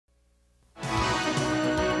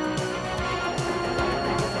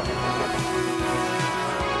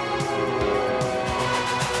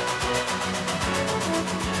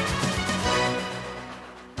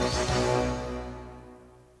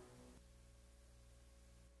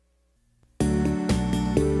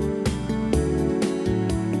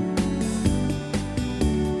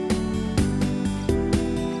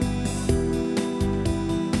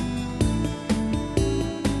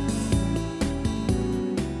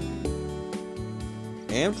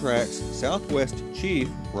Amtrak's Southwest Chief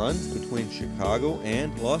runs between Chicago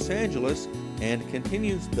and Los Angeles and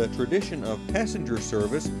continues the tradition of passenger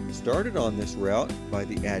service started on this route by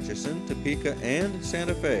the Atchison, Topeka, and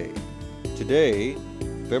Santa Fe. Today,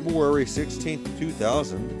 February 16,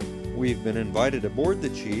 2000, we've been invited aboard the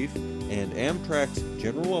Chief and Amtrak's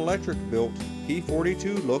General Electric built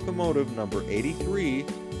P42 locomotive number 83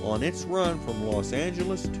 on its run from Los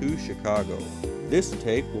Angeles to Chicago. This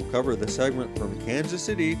tape will cover the segment from Kansas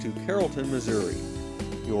City to Carrollton, Missouri.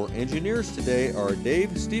 Your engineers today are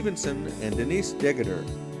Dave Stevenson and Denise Degeter.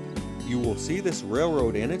 You will see this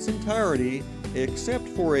railroad in its entirety, except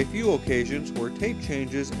for a few occasions where tape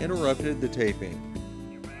changes interrupted the taping.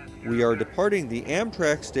 We are departing the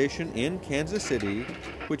Amtrak station in Kansas City,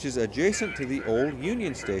 which is adjacent to the old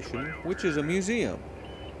Union Station, which is a museum.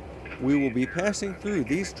 We will be passing through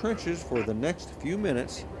these trenches for the next few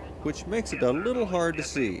minutes, which makes it a little hard to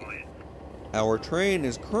see. Our train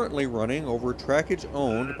is currently running over trackage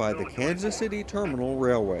owned by the Kansas City Terminal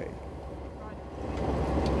Railway.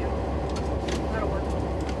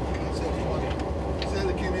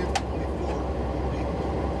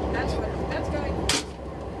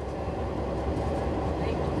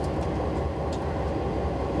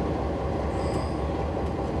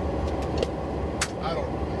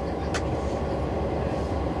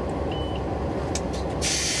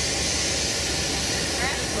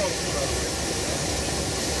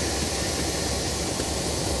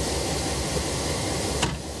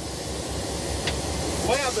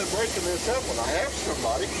 I've been breaking this up when I have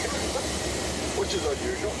somebody, which is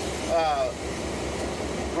unusual.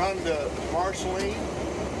 Run to Marceline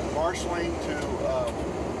to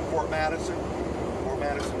Fort Madison to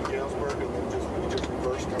Galesburg, and then just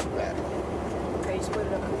reverse coming back. Okay, you split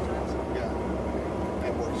it up 3 times? Yeah,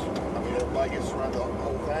 that works. I mean, everybody gets to run the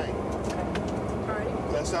whole thing. Okay. All right.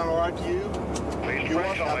 Does that sound all right to you? You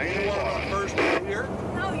want anyone on first here?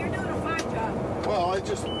 No, you're doing a fine job. Well, it's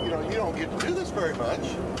just, you don't get to do this very much.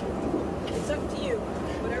 It's up to you.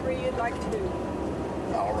 Whatever you'd like to do.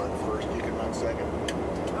 I'll run first. You can run second.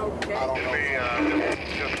 Okay. I don't know.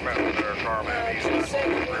 Just a minute there, Carmen.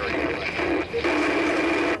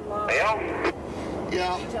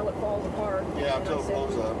 Yeah. Until it falls apart. Yeah, until it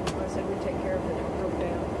blows up. I said we'd take care of it if it broke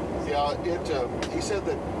down. Yeah, he said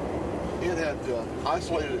that it had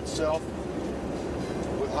isolated itself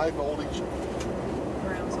with high voltage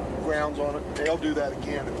grounds on it. They'll do that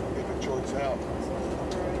again if it shorts out.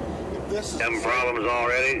 If this is some problems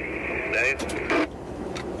already, Dave?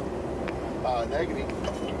 Negative.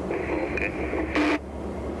 Okay.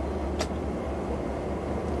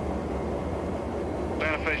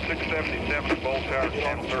 Santa Fe 677, Bolt Tower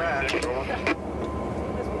 1036, over.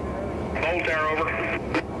 Bolt Tower, over.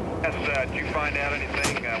 Yes, did you find out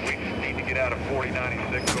anything? We need to get out of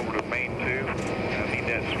 4096 over to main 2. Need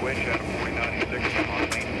that switch out of 4096 on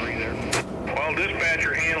main 3 there. Well,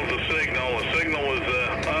 dispatcher handles the signal. The signal is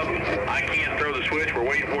up. I can't throw the switch. We're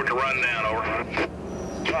waiting for it to run down, over.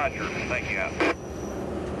 Roger, thank you.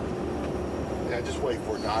 Yeah, just wait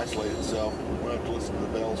for it to isolate itself. We'll have to listen to the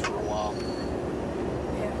bells for a while.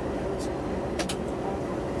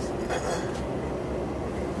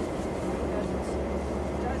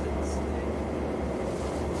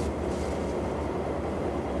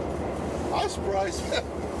 I'm surprised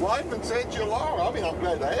Weidman sent you along. I mean, I'm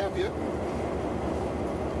glad to have you.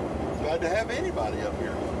 Glad to have anybody up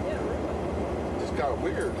here. Yeah, really. Just kind of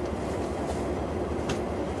weird.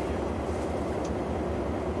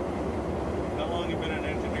 How long you been an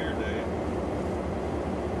engineer, Dave?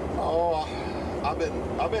 Oh, I've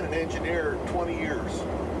been an engineer 20 years.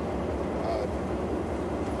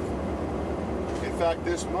 In fact,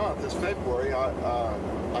 this February,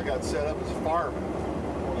 I got set up as a fireman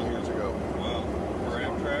 20 years ago. Wow. For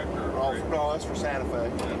Amtrak or? No, that's for Santa Fe.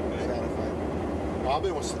 Santa Fe. I've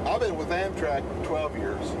been with Amtrak 12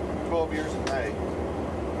 years. 12 years in May.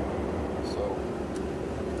 So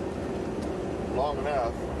long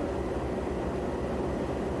enough.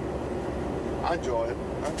 I enjoy it.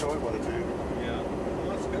 I enjoy what I do. Yeah. Well,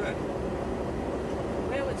 that's good.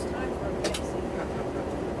 Well, it's time for a Pepsi.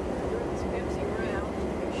 Drink this Pepsi round.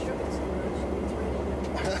 I shook it so much. It's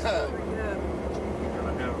ready to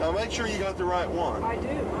Now make sure you got the right one. I do.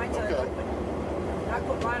 Mine's Okay. open. I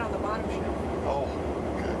put mine on the bottom shelf. Oh,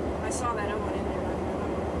 okay. I saw that other one in there.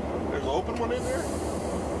 There's an open one in there? Is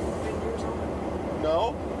yours open?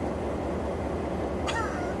 No.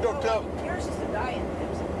 Don't tell. Yours is the diet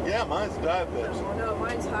Pepsi. Yeah, mine's Diet Pepsi. Oh no,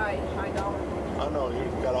 mine's high dollar. I know,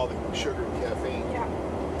 you've got all the sugar and caffeine. Yeah.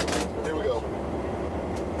 Here we go.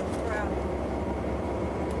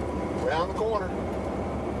 Round the corner.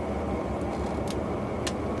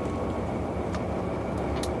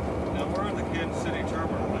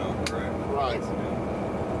 Right.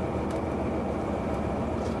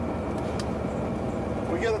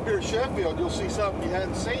 When we get up here at Sheffield, you'll see something you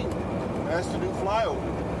hadn't seen. That's the new flyover.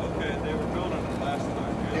 Okay, they were building it last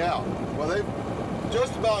time. Yeah. Well, they've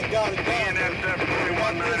just about got it done. BNSF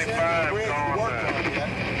 4195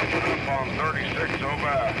 up on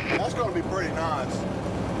 3605. That's going to be pretty nice.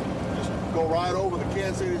 Just go right over the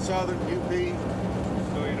Kansas City Southern UP.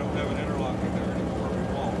 So you don't have an interlocking there anymore. We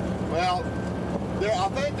won't. Well, I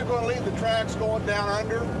think they're going to leave the tracks going down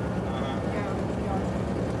under.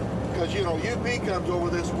 Because, you know, UP comes over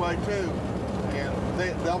this way too. And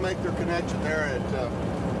they'll make their connection there at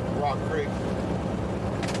Rock Creek.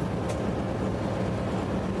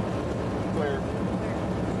 Clear.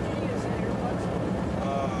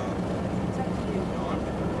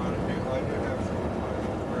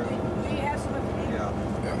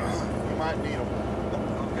 You might need them.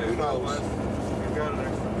 Okay. Who knows? You've got an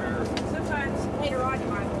extra pair. Sometimes later on you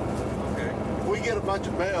might want. Okay. We get a bunch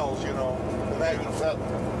of bells, you know, and that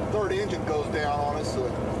third engine goes down on us. Is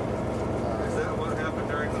that what happened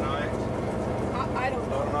during the night? I don't I know.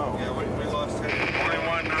 don't know. Yeah, we lost head.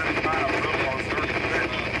 4195 up on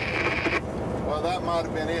 36. Well, that might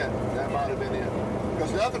have been it. That might have been it.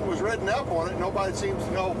 Because nothing was written up on it. Nobody seems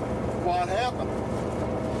to know what happened.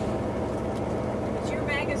 Is your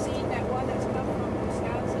magazine that one that's come from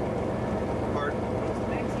Wisconsin? Pardon? Is the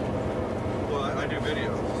magazine? Well, I do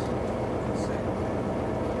videos. Let's see.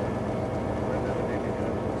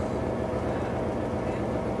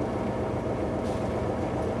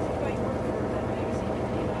 Somebody worked for that magazine that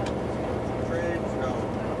came out of Wisconsin. Trades? No.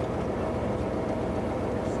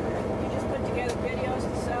 You just put together videos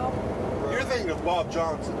to sell? You're thinking of Bob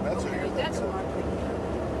Johnson. That's who Okay, you're that's thinking what of. I'm thinking of.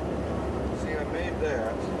 See, I made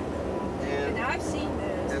that. And I've seen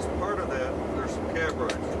this. As part of that, there's some cab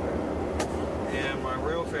rides in there. And my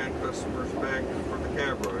railfan customers begged for the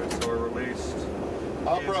cab ride, so I released...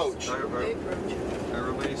 Approach. I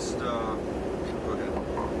released... go ahead.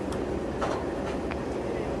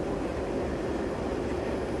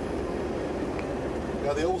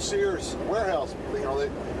 Now, the old Sears warehouse, you know,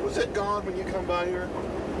 was it gone when you come by here?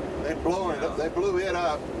 They blew it up. They blew it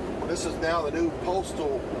up. This is now the new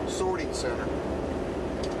postal sorting center.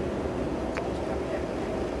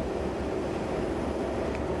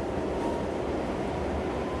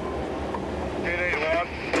 Hey,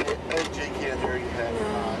 G can't hear you. Have you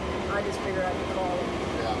not? I just figured I'd call them.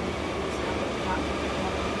 Yeah.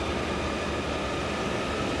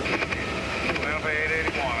 Well,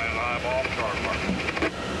 881 and I'm off car park.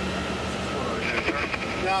 Yes, sir.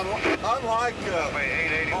 Now, unlike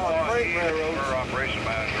on freight railroads, operation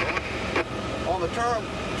manager. on the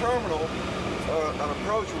terminal, an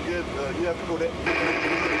approach will give, you have to go down.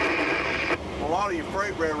 A lot of your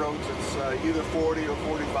freight railroads, it's either 40 or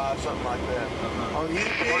 45, something like that. On UP, it's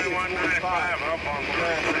 45. up on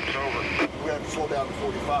 36 over. We have to slow down to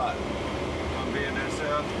 45. On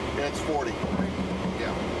BNSF? It's 40.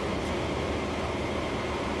 Yeah.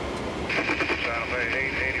 Santa Fe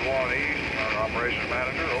 881 East, our operations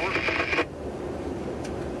manager, over.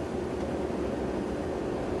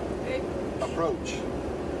 Approach.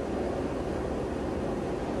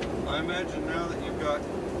 I imagine now that you've got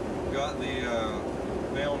the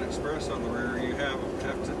mail and express on the rear, you have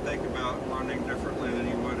to think about running differently than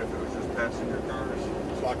you would if it was just passenger cars.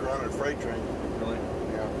 It's like running a freight train. Really?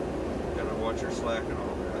 Yeah. Gotta watch your slack and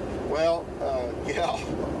all that. Well, yeah,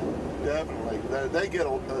 definitely. They get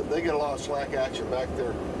a lot of slack action back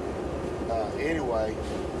there anyway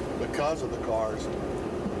because of the cars.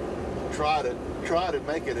 Try to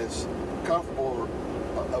make it as comfortable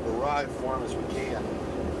of a ride for them as we can.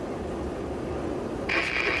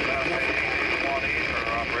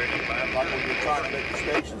 Like when you're trying to make the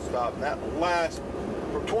station stop, and that last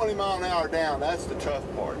from 20 mile an hour down, that's the tough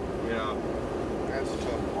part. Yeah. That's the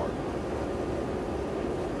tough part.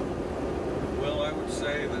 Well, I would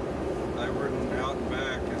say that I've ridden out and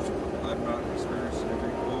back and I've not experienced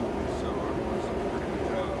anything cool, so I'm doing a pretty good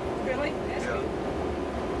job. Really? That's Yeah. good.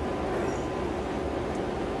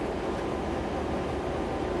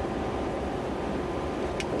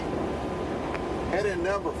 Head in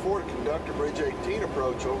number 4 to conductor, bridge 18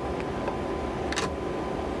 approach over.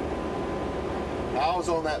 I was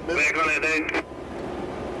on that middle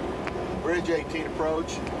bridge 18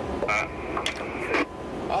 approach. I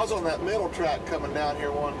was on that middle track coming down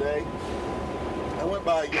here one day. I went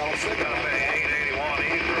by a yellow signal.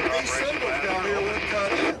 These signals down here wouldn't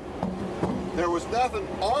cut in. There was nothing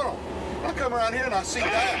on them. I come around here and I see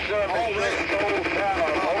that already.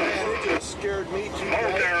 Oh man, it just scared me too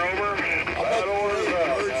bad. I bet the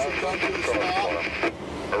emergency come to the stop.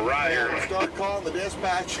 Ryder. And start calling the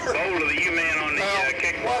dispatcher. Bold of the U-man on the Now,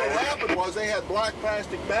 kickball. what had happened was they had black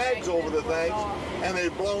plastic bags over the things, and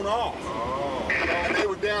they'd blown off. And they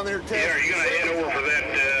were down there testing. Yeah, are you going to head over for that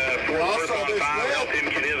Fort Worth on time and help him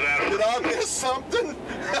get his out of Did I miss something?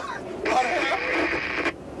 What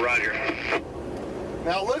happened? Roger.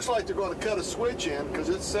 Now, it looks like they're going to cut a switch in because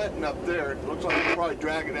it's setting up there. It looks like they'll probably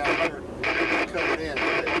drag it out there and cut it in.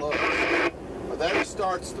 It looks. But that just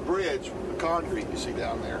starts the bridge, the concrete you see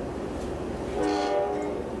down there.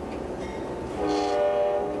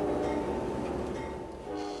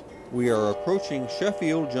 We are approaching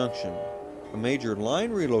Sheffield Junction. A major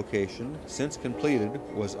line relocation, since completed,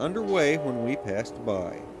 was underway when we passed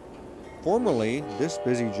by. Formerly, this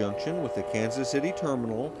busy junction with the Kansas City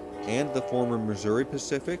Terminal and the former Missouri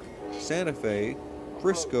Pacific, Santa Fe,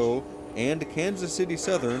 Frisco, and Kansas City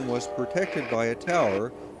Southern was protected by a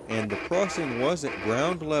tower, and the crossing was at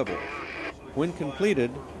ground level. When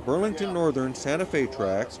completed, Burlington Northern Santa Fe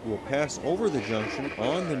tracks will pass over the junction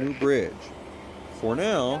on the new bridge. For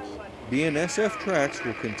now, BNSF tracks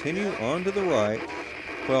will continue on to the right,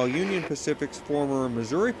 while Union Pacific's former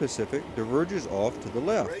Missouri Pacific diverges off to the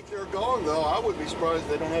left. Great they're going, though. I wouldn't be surprised if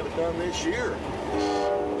they don't have it done this year.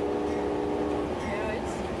 Yeah,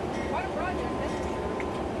 it's quite a project, that's for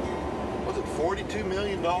sure. Was it $42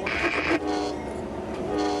 million?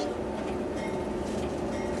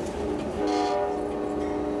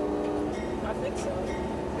 I think so.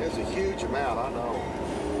 It's a huge amount, I know.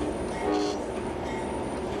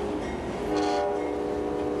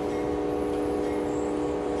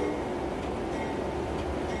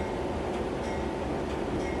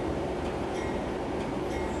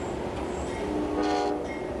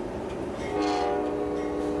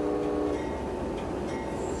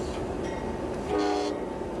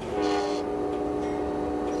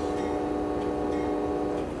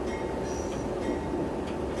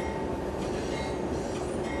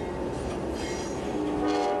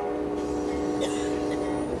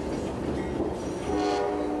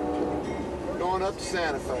 Up to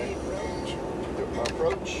Santa Fe.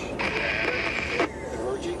 Approach.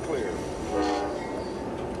 Emerging clear.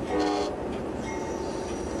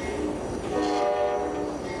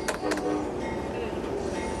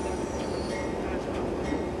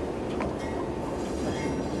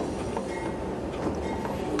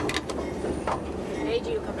 Made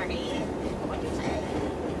you come back in. What do you say?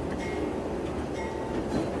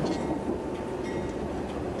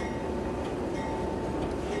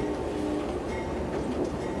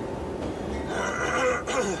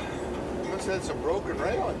 Had some broken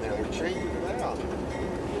rail in there. They're changing it out.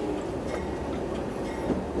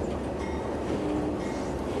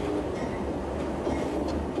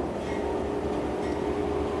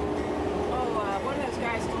 One of those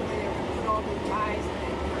guys told me they were going to put all new ties in it.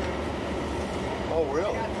 Oh,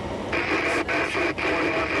 really?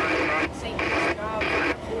 St. Louis job,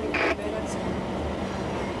 45 minutes.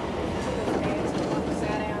 Two of those guys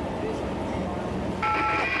sat down and visited for a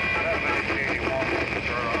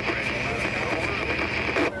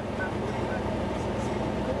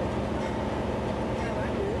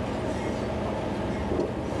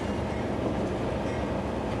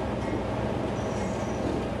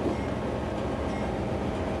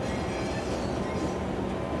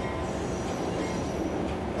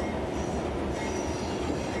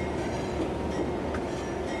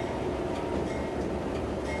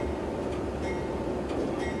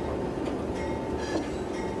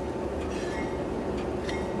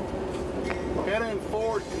Head in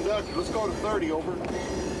forward, conductor. Let's go to 30, over.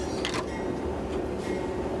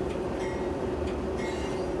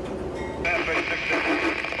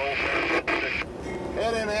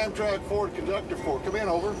 Head in Amtrak forward, conductor 4. Come in,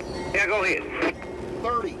 over. Yeah, go ahead.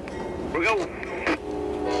 30. We go.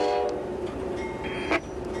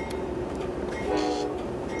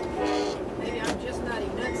 Maybe I'm just not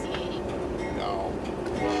enunciating. No.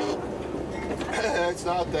 It's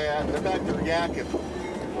not that. They're back there yakking.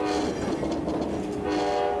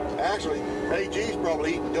 Actually, AG's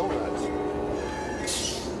probably eating donuts.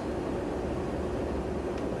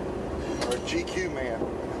 Or a GQ man.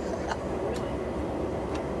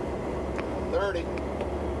 30.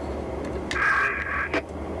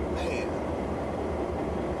 Man.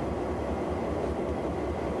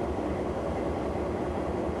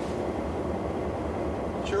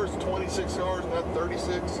 Sure it's 26 cars, not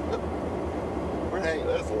 36. Hey,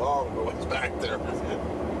 that's long going back there. 26,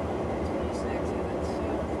 and it's,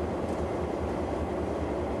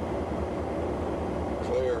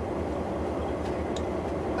 Clear.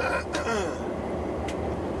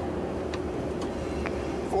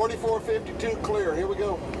 4452 clear. Here we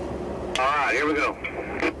go. All right, here we go.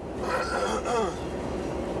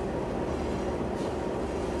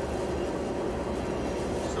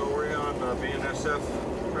 BNSF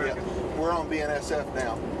trackage? Yeah, we're on BNSF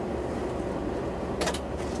now.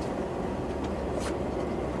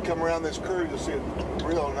 Come around this curve, you'll see a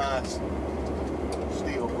real nice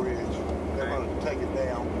steel bridge. They're going to take it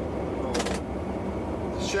down.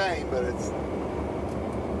 It's a shame, but it's,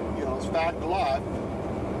 you know, it's fact of life.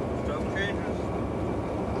 Stuff changes.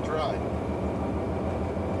 That's right.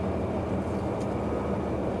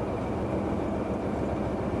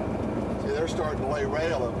 See, they're starting to lay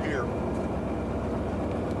rail up here.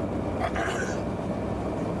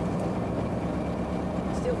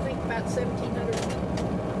 Still think about 1,700 feet.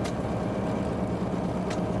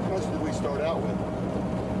 How much did we start out with?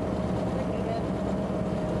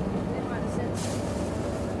 They might have said,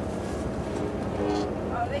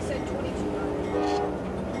 oh, they said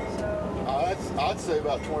 2,200. So I'd say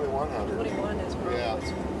about 2,100. 21 is probably Yeah.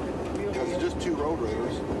 what's real. Because it's just two road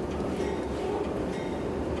raiders.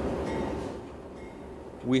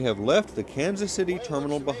 We have left the Kansas City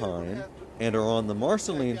terminal behind and are on the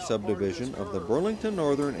Marceline subdivision of the Burlington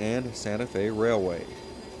Northern and Santa Fe Railway.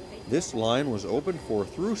 This line was opened for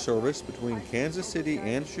through service between Kansas City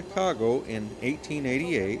and Chicago in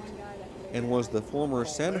 1888 and was the former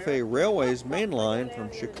Santa Fe Railway's main line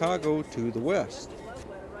from Chicago to the west.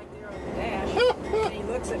 Dash, and he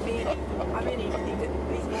looks at me and he's going.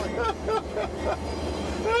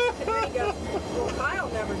 And then he goes, well, Kyle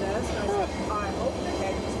never does. And I said, I hope the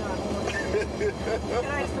heck he's not going to. And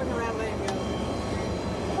I just turned around and let him go.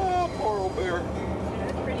 Oh, poor old bear. Yeah,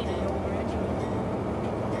 that's pretty neat old bridge.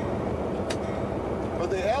 But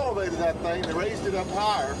they elevated that thing, they raised it up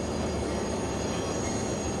higher.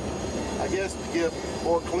 I guess to give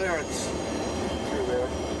more clearance through there.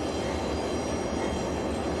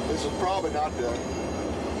 This is probably not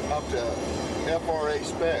up to FRA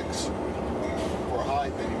specs for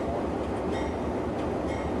height anymore.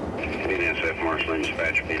 BNSF Marceline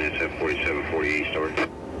dispatch, BNSF 4740 east, over.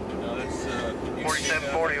 No, that's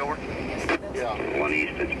 4740 over. Yeah, 1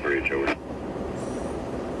 east, it's bridge, over.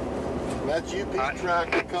 that's UP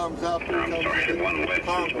track that comes up. No, I'm sorry, 1 west,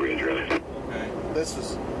 it's bridge, really. Okay. This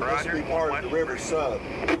will be Roger, part one of the west. river sub.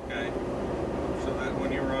 Okay. So that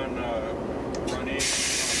when you run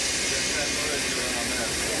east,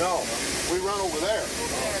 No, we run over there.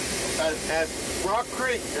 At Rock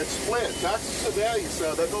Creek, it splits. That's the Sedalia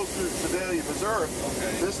sub. That goes through Sedalia, Missouri.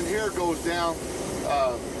 Okay. This in here goes down.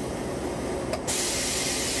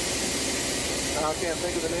 I can't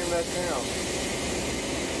think of the name of that town.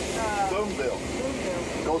 Boonville.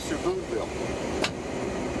 Boonville. Goes through Boonville.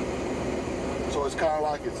 So it's kind of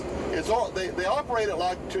like it's all they operate it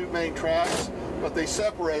like two main tracks, but they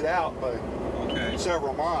separate out by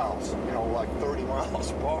several miles. You know, like 30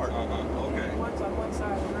 miles apart. Okay. One's on one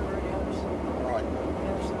side of the river and the other side. Right. The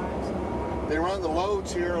other side. So. They run the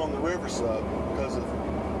loads here on the river sub because of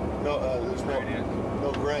there's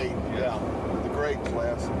no grade. Yeah, the grade's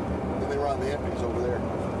less. Then they run the empties over there.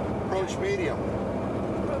 Approach medium.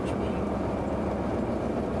 Approach me.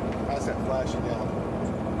 That's that flashing yellow.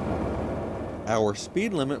 Our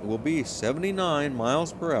speed limit will be 79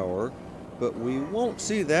 miles per hour, but we won't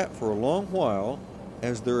see that for a long while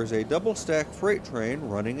as there is a double-stack freight train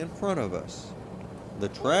running in front of us. The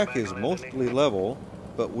track is mostly level,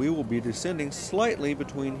 but we will be descending slightly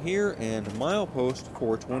between here and milepost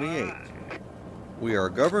 428. We are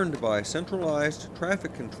governed by centralized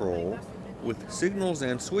traffic control with signals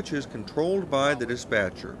and switches controlled by the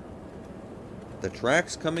dispatcher. The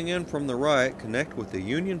tracks coming in from the right connect with the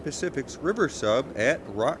Union Pacific's river sub at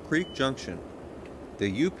Rock Creek Junction.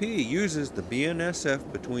 The UP uses the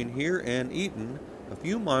BNSF between here and Eton, a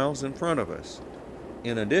few miles in front of us.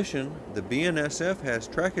 In addition, the BNSF has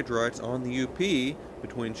trackage rights on the UP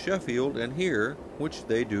between Sheffield and here, which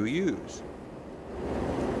they do use.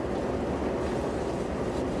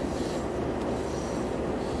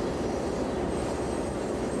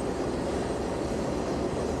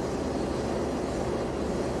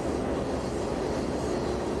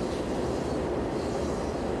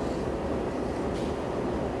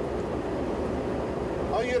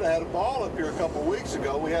 Oh, you'd have had a ball up here a couple of weeks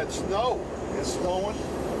ago. We had snow. It's snowing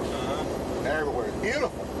everywhere.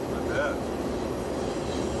 Beautiful. I bet.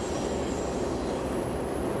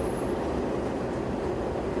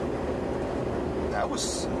 That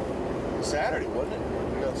was Saturday, wasn't it?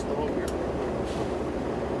 We got snow up here.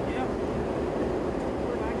 Yeah.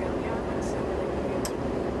 Where'd I go? Yeah, I went Saturday.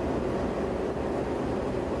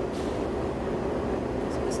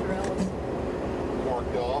 So Mr. Ellis.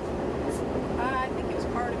 Marked off. I think it was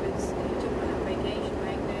part of his, he took one of the vacation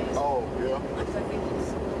bank days. Oh, yeah. Because I think he's.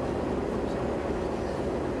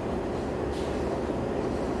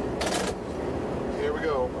 Here we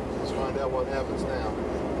go. Let's find out what happens now.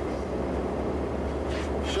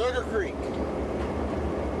 Sugar Creek.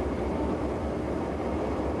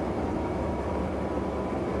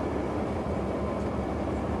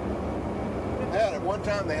 At one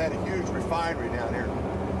time they had a huge refinery down here.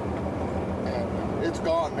 And it's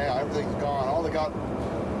gone now. Everything's gone. All they got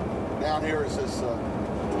down here is this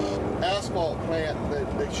asphalt plant.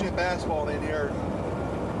 They ship asphalt in here,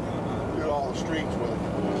 do all the streets with it.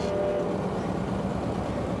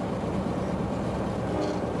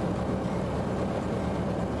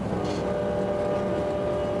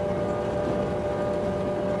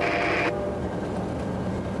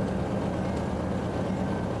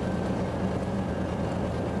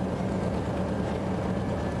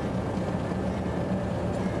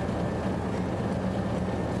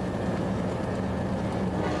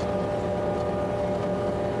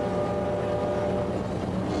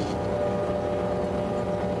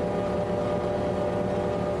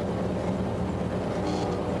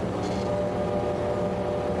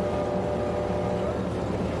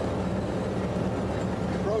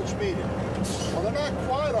 Speeding. Well, they're not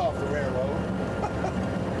quite off the railroad.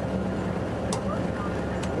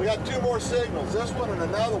 We got two more signals. This one and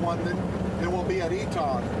another one that will be at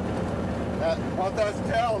Eton. What that's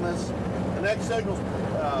telling us, the next signal's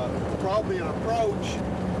probably an approach,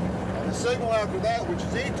 and the signal after that, which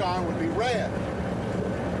is Eton, would be red.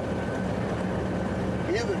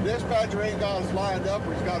 Either the dispatcher ain't got us lined up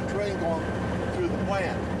or he's got a train going through the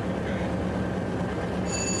plant.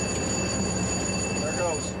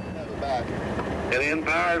 Back. And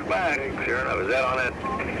Empire's back. Sure enough. Is that on that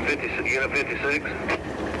unit 56?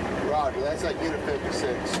 Roger, that's at unit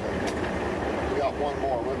 56. We got one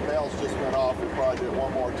more. When the bells just went off, we'll probably do it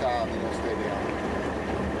one more time and you'll stay down.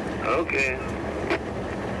 Okay.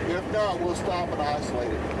 If not, we'll stop and isolate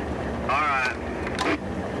it. All right.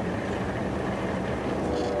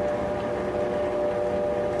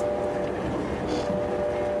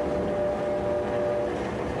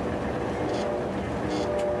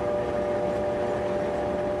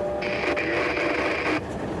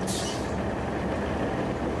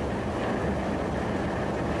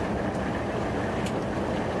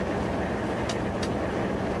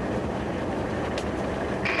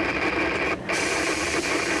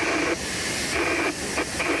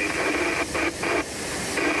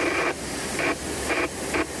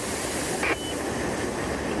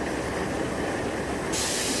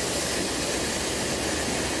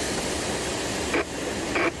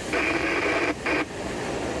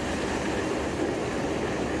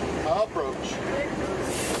 Approach.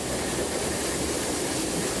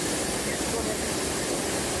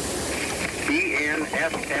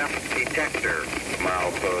 BNSF detector,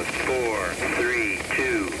 milepost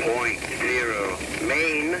 432.0,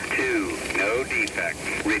 main 2, no defect.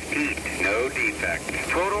 Repeat, no defect.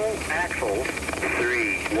 Total axles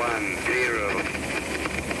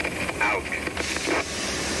 310. Out.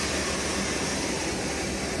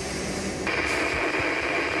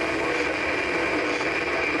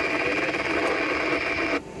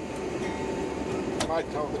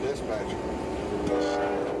 Might tell the dispatcher.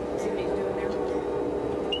 See what he's doing there?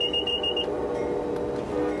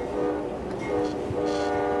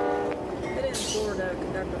 It is Florida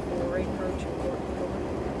conductor for approach and port control.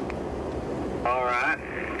 All right.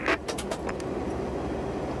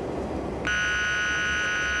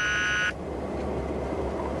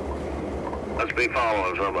 Let's be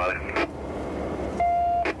following somebody.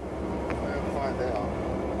 We'll find out.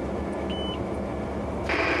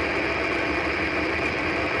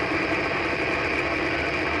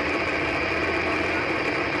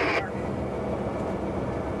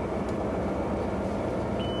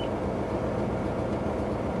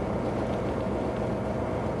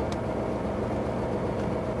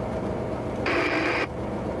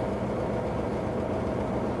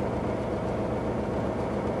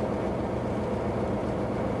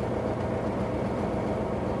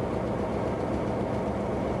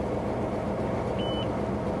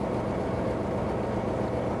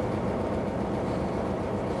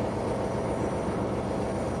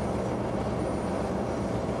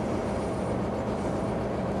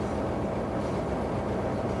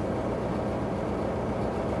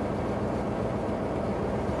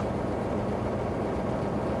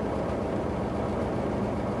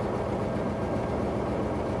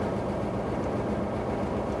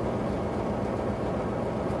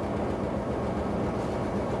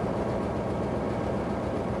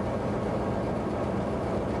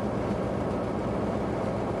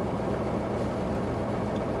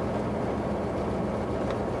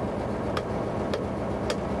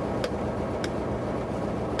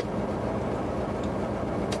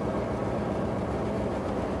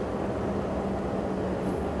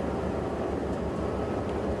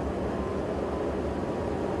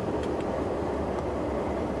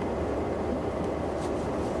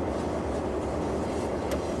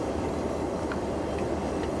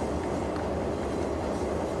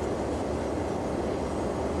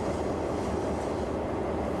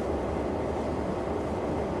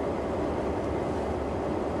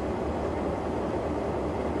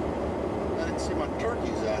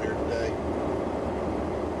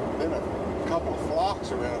 been a couple of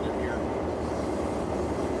flocks around in here.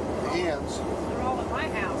 Hens. They're all at my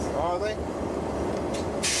house. Are they?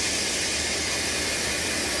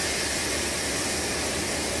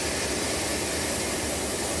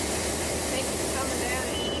 They keep coming down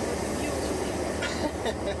and eating with the mules.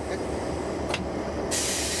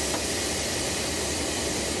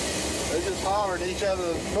 They're just hollering at each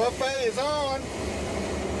other. The buffet is on.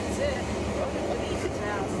 That's it. Welcome to Eason's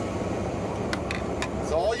house.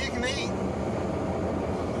 It's all you can eat.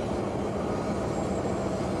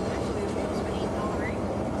 Actually, the mules been eating already.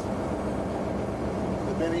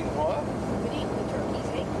 They've been eating what? Been eating the turkeys.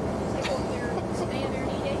 Hey, they go up there and stand there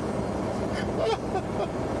and eat eggs.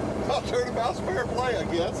 Well, turnabout's fair play, I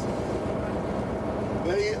guess.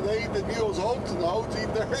 They eat the mules' oats and the oats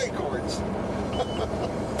eat their acorns.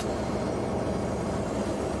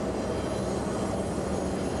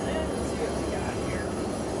 Let's see what we got here.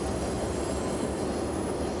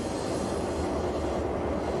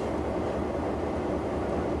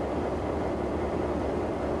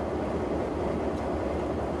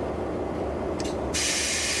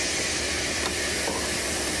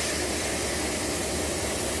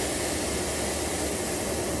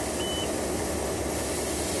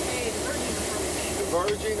 Hey, the Virgin approach. The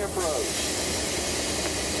Virgin approach.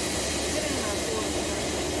 Get in my Ford.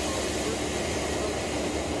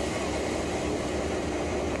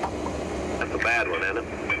 That's a bad one, isn't it?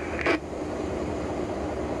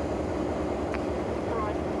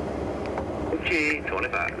 Right. Okay,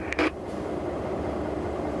 25.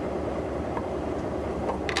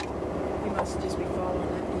 You must just be following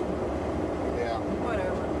that dude. Yeah,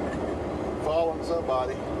 Whatever. following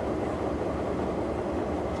somebody.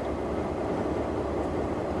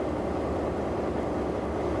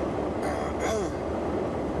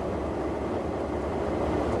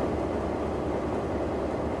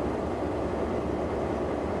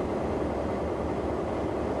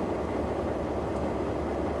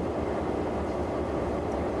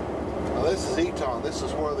 Now this is Eton. This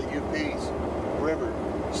is where the UP's river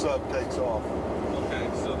sub takes off. Okay,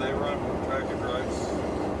 so they run tractor drives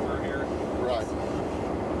through here. Right.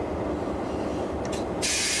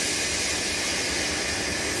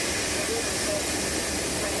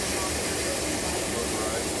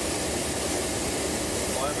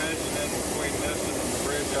 Well, I imagine then between this and the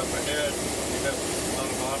bridge up ahead, you have a lot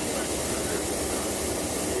of bottlenecks through here.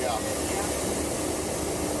 Yeah.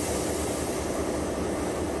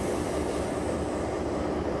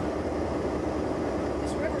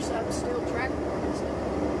 This river sub is still track one, isn't it?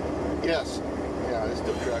 Yes. Yeah, it's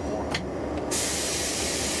still track one.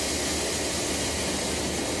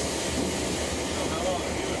 So how long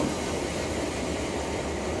have you been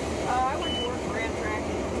I went to work for Amtrak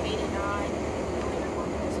in '89. I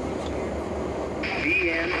worked this next year.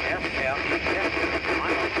 BNSF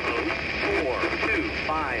milepost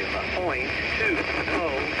 425.2. No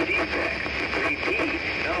defects. Repeat,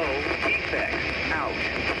 no defects. Out.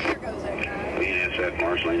 There goes that guy. BNSF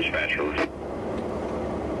marshalling dispatcher.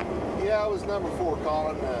 Yeah, I was number 4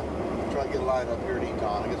 calling, try to get a line up here at Eton.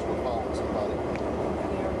 I guess we're calling somebody.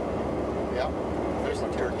 There. Yeah. There's my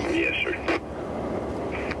turkey. Yes, sir.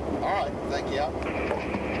 All right. Thank you.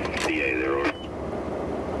 DA there, order.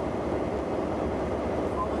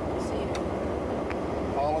 Calling to see it.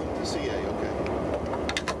 Calling to CA. Okay.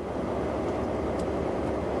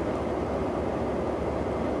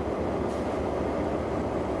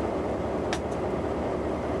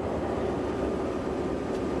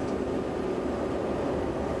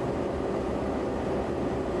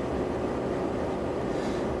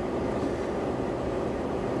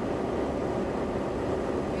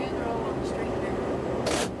 And they're all on the street there.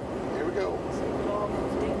 Here we go. See if it all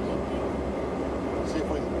goes ding, ding, ding. See if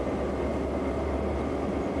we can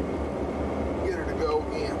get her to go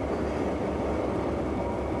again.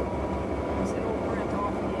 Is it all burnt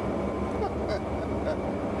off again?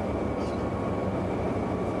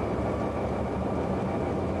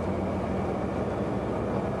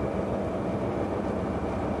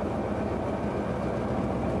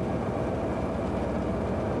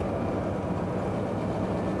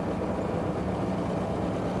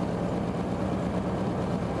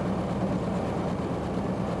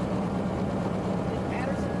 Did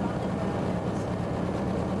Patterson find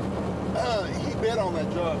He bid on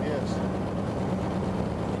that job, yes.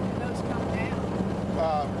 those come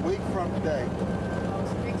down? Week from today, Oh,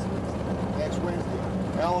 it's next week. next Wednesday.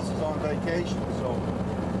 Alice is on vacation, so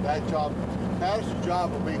that job, Patterson's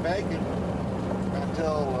job will be vacant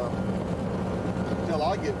until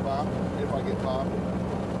I get bumped, if I get bumped.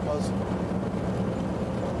 Because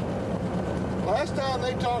last time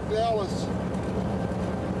they talked to Ellis,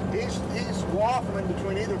 he's waffling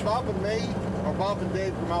between either bumping me or bumping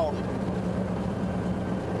Dave Grimaldi.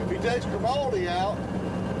 If he takes Grimaldi out,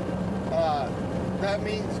 that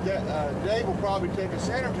means Dave will probably take a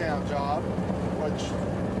Centertown job, which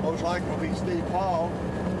most likely will be Steve Paul.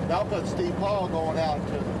 And I'll put Steve Paul going out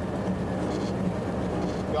to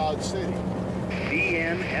Dodge City.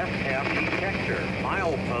 BNSF detector,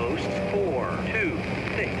 milepost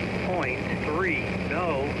 426.3,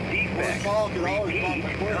 no defects. Well, Paul could always bump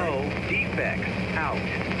Repeat, the no defects, out.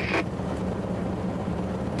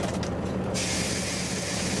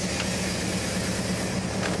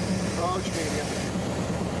 Approach medium.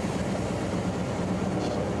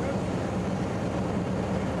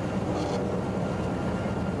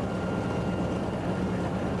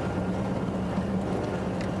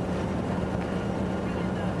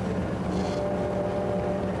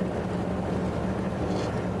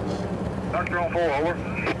 Doctor on 4, over.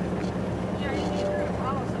 Yeah, you need to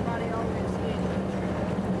follow somebody over and see it.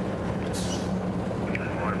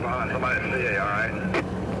 We're following somebody at CA, all right?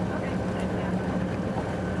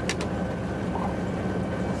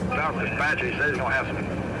 South Dispatcher, he says he's going to have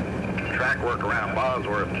some track work around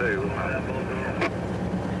Bosworth, too.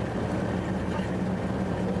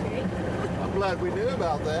 Okay. I'm glad we knew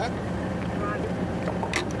about that.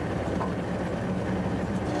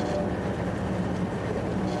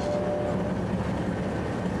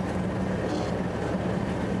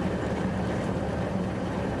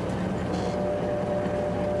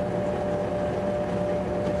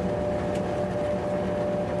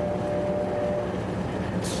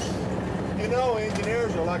 You know,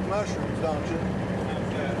 engineers are like mushrooms, don't you?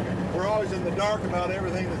 We're always in the dark about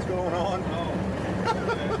everything that's going on.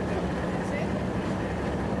 That's it.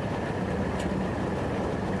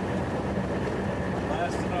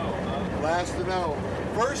 Last to know, huh? Last to know.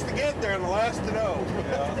 First to get there and the last to know.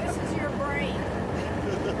 This is your brain.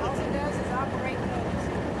 All it does is operate those.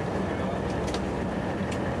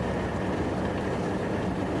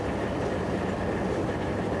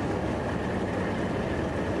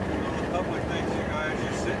 A couple of things, you guys,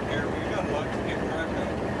 you're sitting here, we got a lot to keep track of.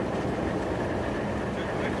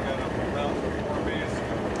 Particularly if you got about 4 minutes to go.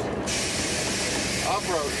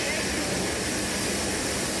 Off-road.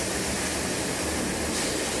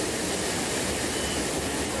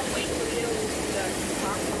 I'll wait till you start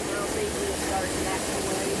talking, or else they will start backing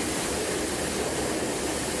away.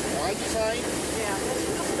 Why'd you say? Yeah,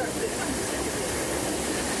 we'll start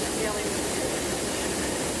yelling.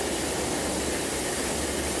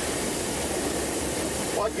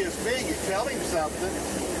 What gets me, you tell him something,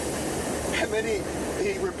 and then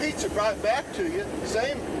he repeats it right back to you,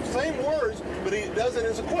 same words, but he does it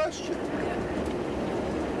as a question.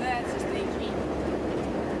 That's just AG.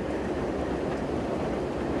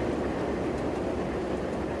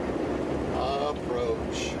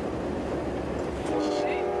 Approach.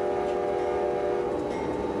 Okay.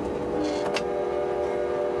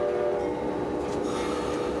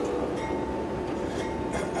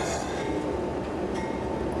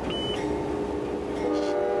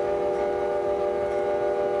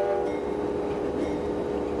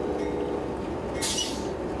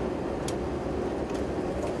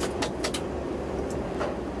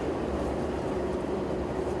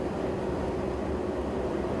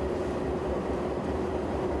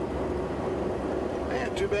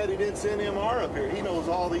 Man, too bad he didn't send MR up here. He knows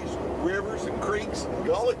all these rivers and creeks and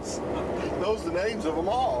gullies. Knows the names of them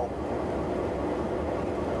all.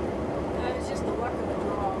 That was just the luck of the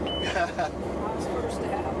draw. I was first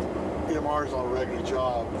out. MR's on a regular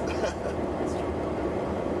job. I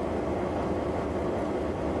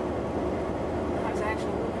was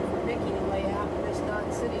actually looking for Mickey to lay out in this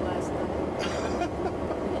Dodge City last night.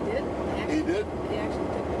 He did? He did? He actually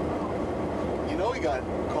took the call. You know he got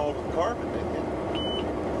called with carpet, didn't you?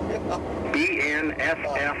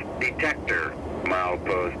 BNSF detector,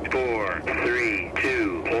 milepost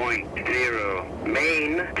 432.0,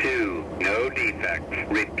 main 2, no defects.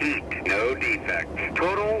 Repeat, no defects.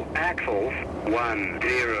 Total axles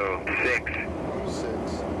 106,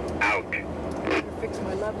 6. out. Fix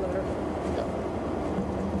my love letter.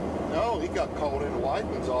 No, he got called into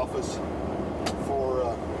Whiteman's office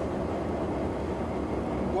for,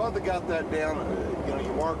 well, they got that down, you know,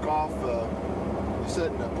 you mark off, you're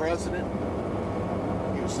setting a precedent.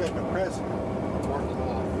 He was setting a precedent, marking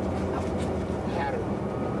off. Pattern.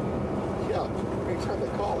 Yeah, every time they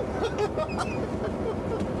call it.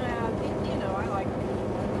 You know, I like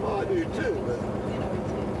Well, I do too, but you know, it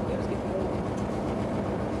was getting old.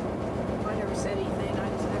 I never said anything, I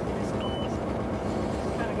just had his calls.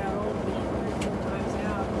 Kind of got old being 3 or 4 times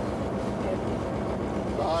out.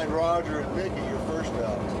 behind Roger and Mickey, you're first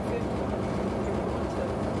out. 250.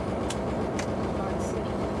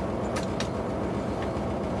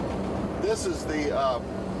 This is the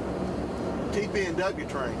TP&W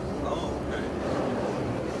train. Oh, okay.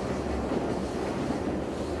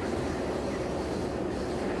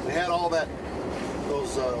 They had all that,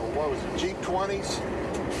 those, what was it, Jeep 20s?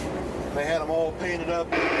 They had them all painted up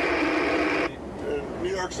in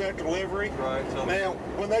New York Central livery. Right. So Man,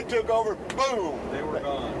 when they took over, boom! they were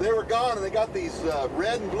gone. They were gone, and they got these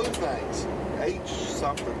red and blue things. H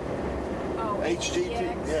something. Oh, HGT,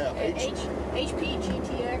 HGTX. yeah, HP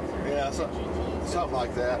GTX. Or Yeah, GT. something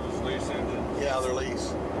like that. Those lease engines. Yeah, they're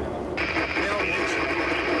lease. Yeah, lease.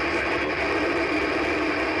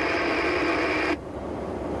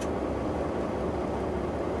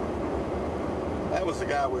 That was the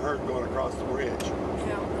guy we heard going across the bridge. Yeah, that's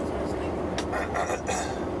what I was thinking.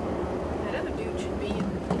 That other dude should be in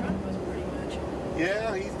front of us pretty much.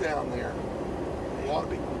 Yeah, he's down there. He ought to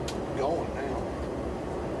be going now.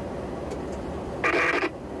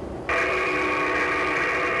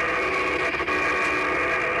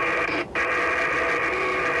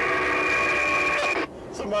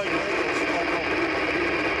 Somebody made us stuck on.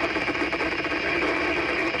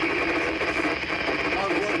 I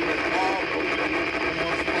was working at Bob, and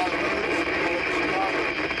those 500s over Chicago,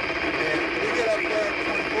 and we get up there at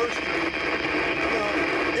 21st Street.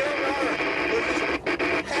 Yeah, we're just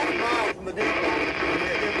half a mile from the depot.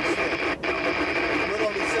 We're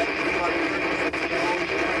going to be sitting for like 30 minutes and all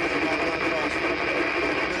these trains are going to run across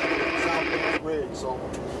the Southwest Bridge. So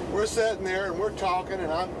we're sitting there and we're talking,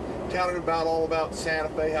 and I'm telling about all about Santa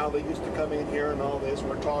Fe, how they used to come in here and all this. And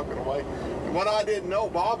we're talking away. And what I didn't know,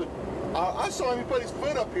 Bob, I saw him, he put his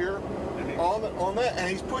foot up here on that, and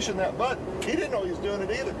he's pushing that button. He didn't know he was doing it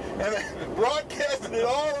either. And they broadcasted it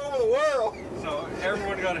all over the world. So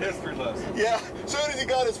everyone got a history lesson. Yeah, as soon as he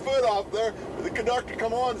got his foot off there, the conductor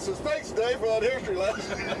come on and says, "Thanks, Dave, for that history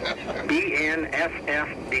lesson."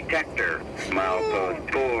 BNSF detector, milepost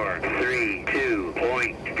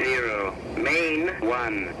 432.0, main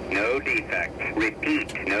 1, no defects.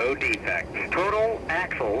 Repeat, no defects. Total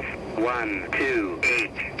axles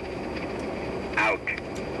 128. Out.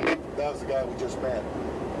 That was the guy we just met.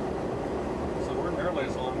 So we're nearly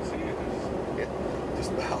as long as he is. Yeah,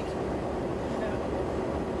 just about.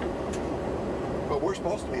 But we're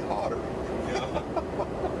supposed to be hotter. Yeah.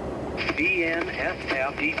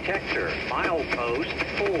 BNSF detector, milepost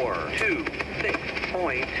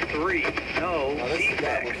 426.3, no Now, this is the guy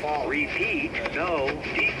we're defects. following. Repeat, no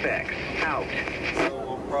defects. Out. So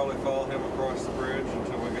we'll probably follow him across the bridge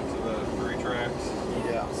until we get to the 3 tracks.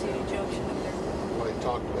 Yeah. See the junction up there. What he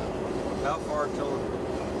talked about. How far till?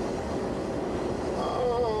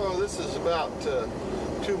 Oh, this is about 2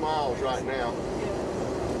 miles right now.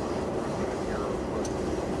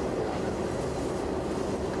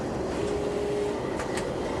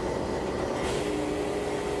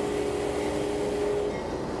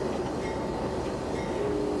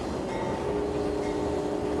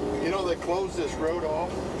 You know, they closed this road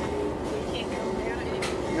off. You can't go down it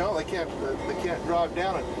anymore. No, they can't drive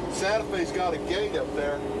down it. Santa Fe's got a gate up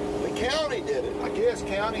there. The county did it. I guess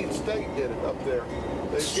county and state did it up there.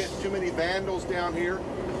 There's getting too many vandals down here.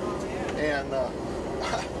 And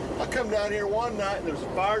I come down here one night and there's a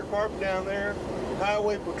fire department down there,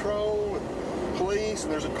 highway patrol, and police,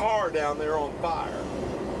 and there's a car down there on fire.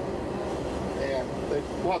 And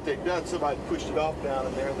what they'd done, somebody pushed it off down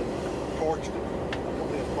in there and then torched it.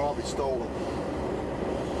 It was probably stolen.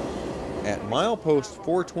 At milepost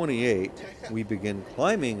 428, we begin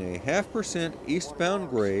climbing a 0.5%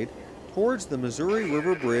 eastbound grade towards the Missouri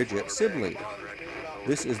River Bridge at Sibley.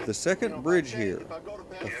 This is the second bridge here.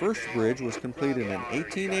 The first bridge was completed in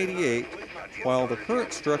 1888, while the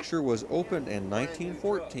current structure was opened in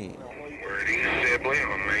 1914. We're at East Sibley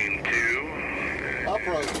on Main 2.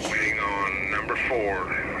 Approach. Waiting on number 4.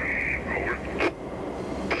 Over.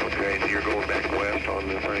 Okay, so you're going back west on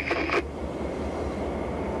this thing?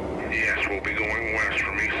 Yes, we'll be going west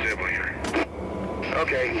from East Sibley here.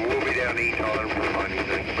 Okay, we'll be down to Eton. We'll find you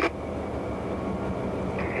then.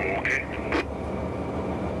 Okay.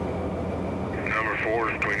 Number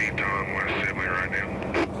 4 is between Eton and West Sibley right now.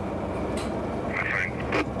 I think.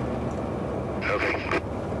 Okay.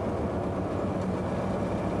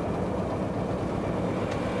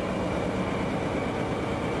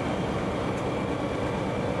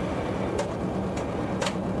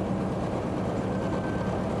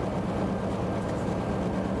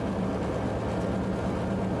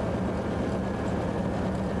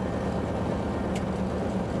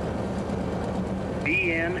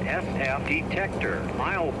 BNSF detector,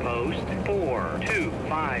 milepost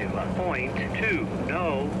 425.2,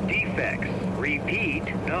 no defects. Repeat,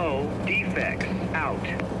 no defects. Out.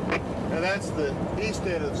 Now that's the east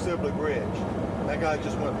end of the Sibley Bridge. That guy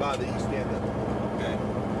just went by the east end of it. Okay.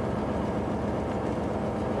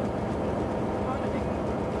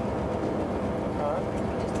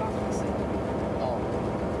 Just talking to Sibley. Oh.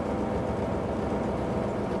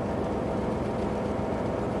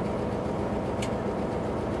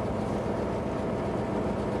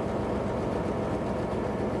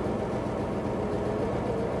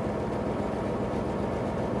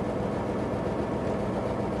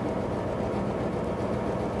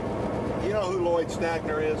 You know who Lloyd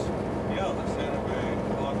Stagner is? Yeah, the Santa Fe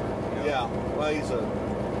blocker. Yeah. Well, he's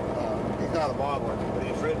not a modeler, but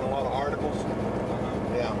he's written a lot of articles.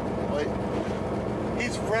 Yeah. Well,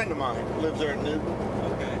 he's a friend of mine. Lives there in Newton.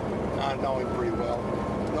 Okay. I know him pretty well.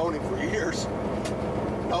 Known him for years.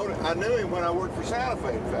 I knew him when I worked for Santa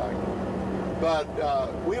Fe, in fact. But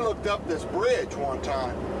we looked up this bridge one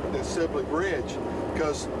time, this Sibley Bridge,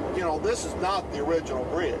 because, you know, this is not the original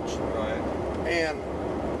bridge. Right. And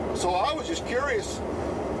so I was just curious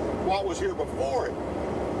what was here before it.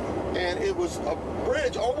 And it was a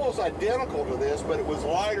bridge almost identical to this, but it was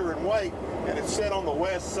lighter in weight, and it's set on the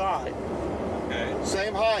west side. Okay.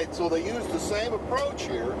 Same height, so they used the same approach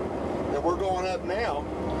here that we're going up now.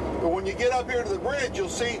 But when you get up here to the bridge, you'll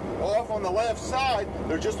see off on the left side,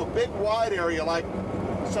 there's just a big wide area like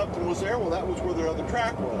something was there. Well, that was where the other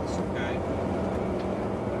track was. Okay.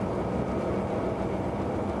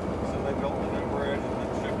 So they built the new bridge and then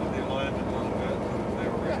shifted the alignment a little bit. They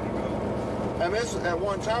were ready to go. And this, at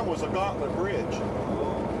one time, was a gauntlet bridge.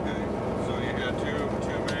 Oh, okay. So you got two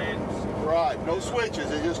mains. Right, no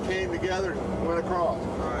switches. It just came together and went across.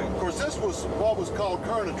 Right. Of course, this was what was called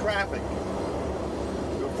current of traffic.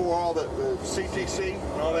 Before all the CTC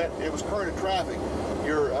and all that, it was current of traffic.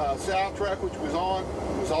 Your south track, which was on,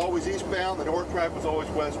 was always eastbound. The north track was always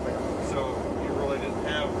westbound. So you really didn't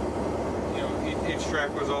have, you know, each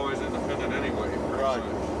track was always independent anyway. Pretty Right. much.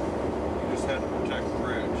 You just had to protect the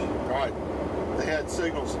bridge. Right. They had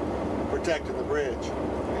signals protecting the bridge. You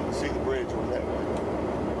can see the bridge went that way.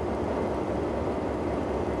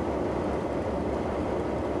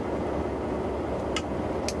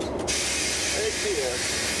 AT&SF.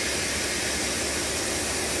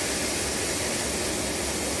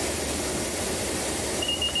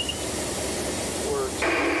 Works.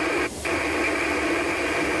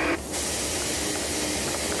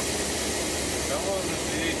 How long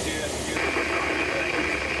does the AT&SF get?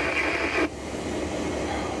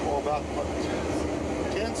 Well, about what,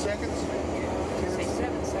 10 seconds? Say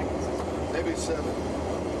 7 seconds. Maybe 7.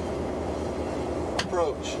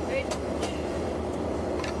 Approach. Hey,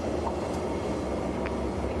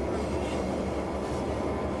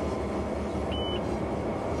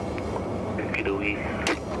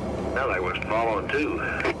 Now they was following too.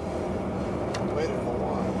 Waited for a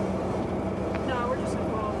while. no, we're just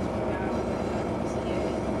gonna follow this one guy.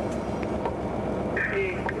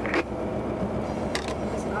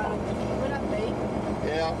 It's auto. What up, mate?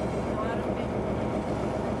 Yeah, Auto.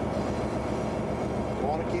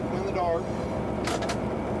 want to keep them in the dark.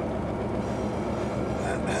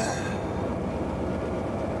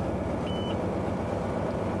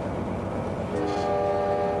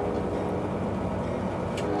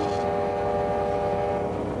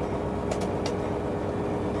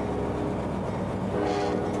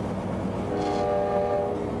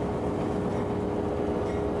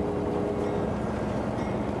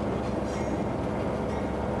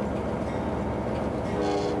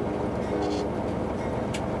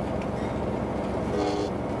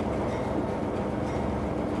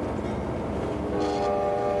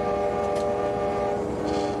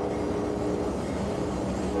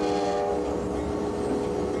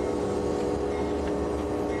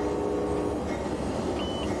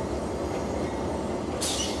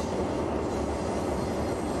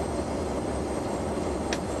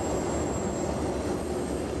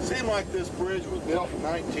 Seemed like this bridge was built in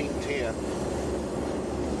 1910.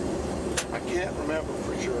 I can't remember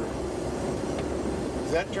for sure.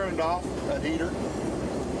 Is that turned off, that heater?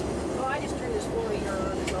 Oh, I just turned this floor heater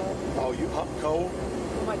on and all. Oh, you hot cold?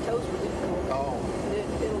 Well, my toes were getting cold. Oh,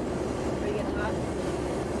 It'll be getting hot.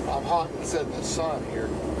 I'm hot and sit in the sun here.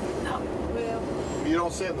 No, well, If you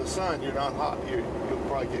don't sit in the sun, you're not hot. You'll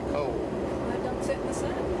probably get cold. I don't sit in the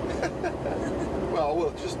sun. Well,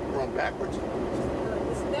 we'll just run backwards.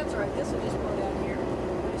 That's right. This will just go down here.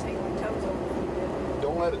 I just hang my toes over a little bit.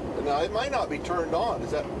 Don't let it. Now, it might not be turned on.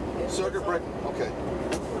 Is that circuit breaker? Okay.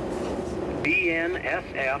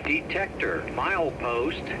 BNSF detector,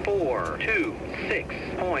 milepost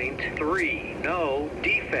 426.3, no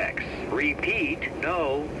defects. Repeat,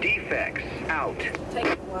 no defects. Out. Take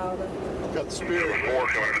a while to. Got the spirit. 4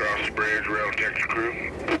 coming across the bridge, rail detector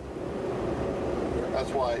crew.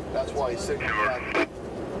 That's why he's signaled back.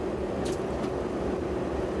 Dudes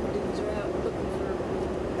are out looking for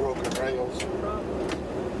Broken rails. problems.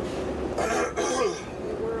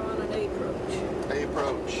 We're on an approach. They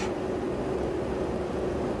approach.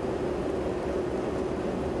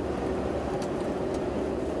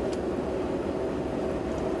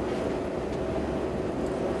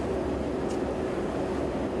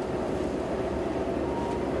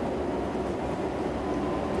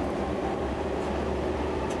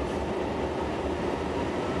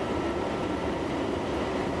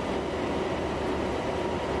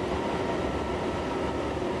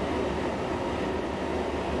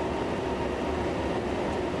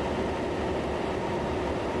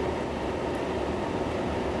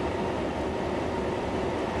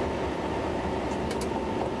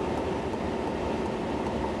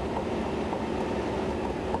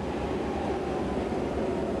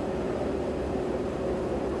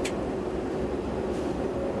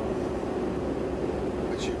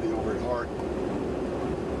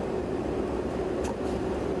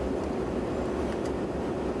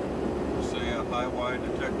 Wide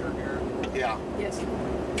detector here? Yeah. Yes.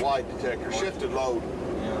 Wide detector. Shifted load.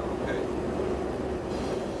 Yeah, okay.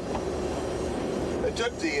 They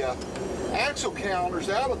took the axle counters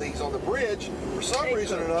out of these on the bridge. For some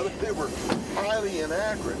reason or another, they were highly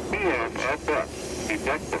inaccurate.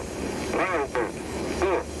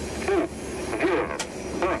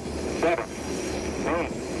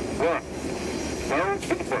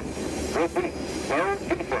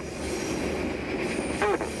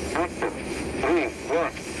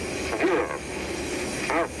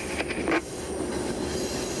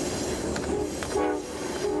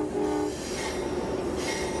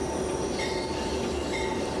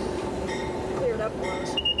 Cleared up for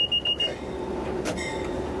us. Okay.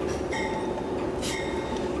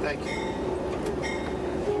 Thank you.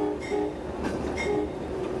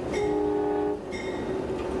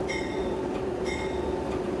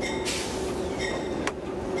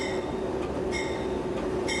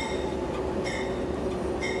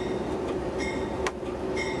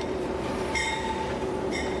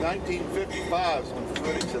 $19.55 on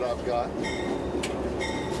footage that I've got.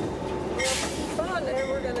 Well, fun, and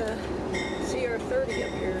we're gonna see our 30 up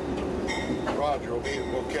here. Roger,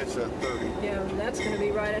 we'll catch that 30. Yeah, and that's gonna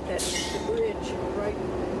be right at that bridge, right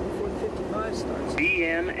before the 55 starts.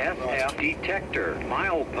 BNSF detector,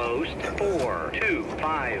 milepost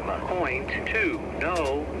 425.2,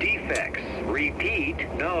 no defects.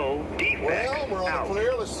 Repeat, no defects. Well, we're on Out. the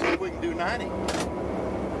clear. Let's see if we can do 90.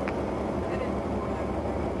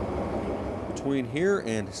 Between here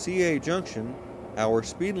and CA Junction, our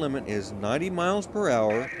speed limit is 90 miles per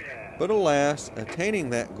hour, but alas,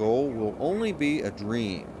 attaining that goal will only be a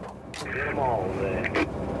dream. Get them all there.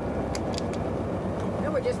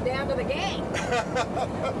 Now we're just down to the gang.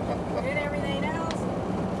 And everything else.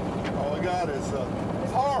 All we got is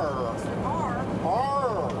horror. Horror.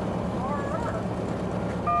 Horror. Horror.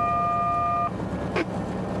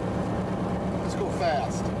 Let's go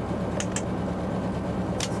fast.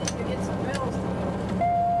 See if we get some bells.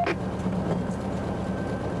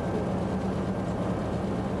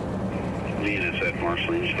 BNSF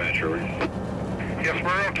marshalling dispatcher. Yes,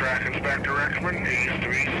 Borough Track Inspector Rexman, east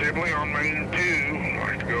of East Sibley on Main 2.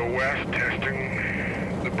 Like to go west, testing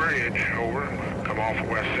the bridge. Over. Come off of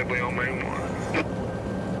West Sibley on Main 1.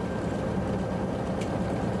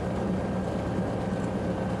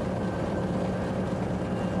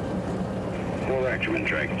 Full Ackerman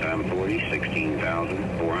track time 40,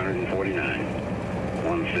 16,449.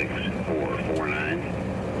 16449.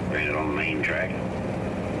 Granted on the main track.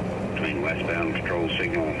 Between westbound control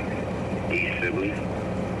signal East Sibley,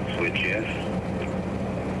 switch yes,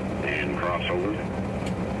 and crossover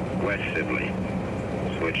West Sibley,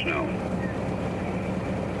 switch no.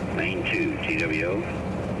 Main 2 TWO,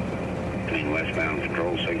 between westbound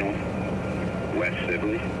control signal West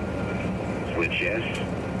Sibley, switch yes,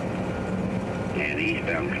 and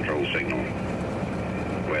eastbound control signal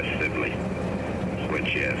West Sibley,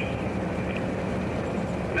 switch yes.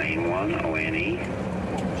 Main 1 ONE,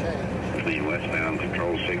 between westbound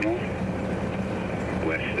control signal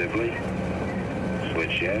West Sibley,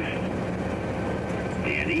 switch yes,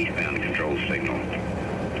 and eastbound control signal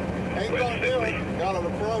Ain't West gonna do Sibley, it. Got an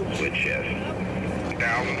approach. switch yes.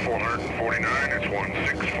 1,449, it's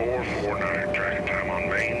 16449. Tracking time on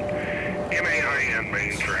Main. MAIN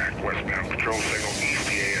main track, westbound control signal East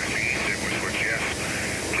TASC, Sibley, switch yes.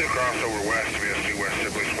 2 crossover west to BS2 West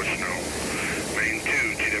Sibley, switch no. Main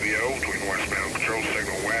 2 TWO, between westbound control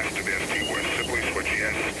signal west to BS2 West Sibley, switch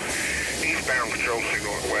yes. Eastbound control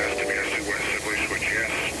signal at west to BS2 West Sibley, switch yes.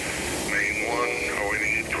 Main 1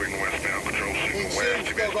 ONE, between westbound control signal west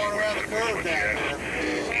to still BSC going around West the Sibley, curve switch down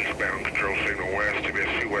yes. Eastbound control signal west to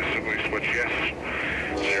BSC West Sibley, switch yes.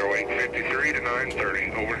 0853 to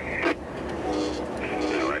 930, over.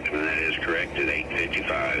 Direction, that is correct at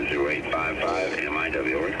 855, 0855,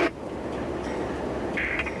 MIW, over.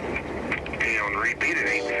 On repeat at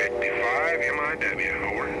 855,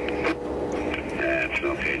 MIW, over. That's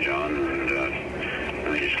okay, John, and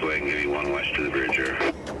let me just go ahead and give you one west of the bridge here.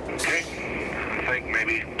 Okay, I think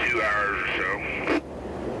maybe 2 hours or so.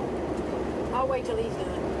 I'll wait till he's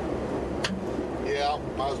done. Yeah,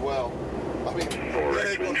 might as well. I mean, For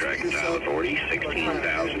Richmond, tracking time 40,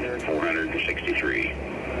 16,463.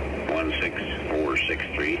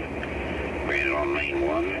 16463. Granted on lane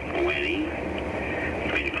 1, Winnie.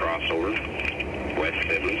 Between the crossover, West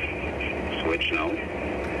Sibley, switch no.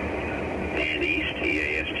 And east,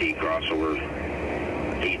 EAST crossover,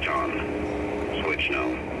 Eton, switch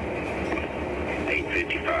no.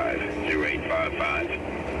 855, 0855,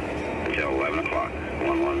 until 11 o'clock,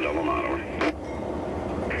 11 double knot, over.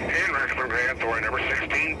 And Richmond Van Authority number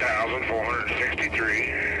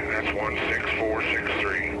 16,463, that's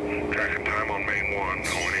 16463. Tracking time on main 1,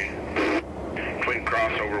 20. Between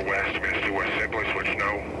crossover west, Misty West Sibley, switch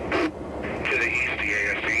no. To the east,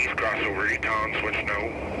 EAST east, crossover Eton, switch no.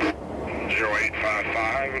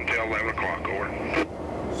 0855 until 11 o'clock, over.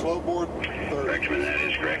 slow board 30. Richmond, that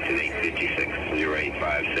is correct at 856,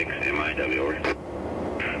 0856, MIW, over.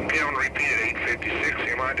 Okay, on repeat at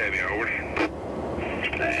 856, MIW, over.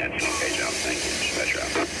 That's okay, John. Thank you. Dispatch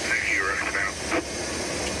route. Thank you, Richmond out.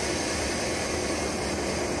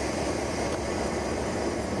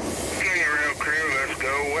 Okay, rail crew, let's go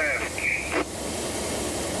west.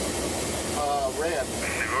 Red.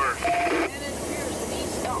 Sure. And it appears to be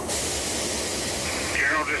stopped.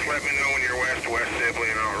 Carol, just let me know when you're west of West Sibley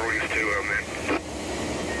and I'll release 2 of them then.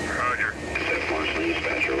 Roger. Set Marceline,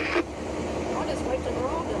 dispatch over. I'll just wait till they're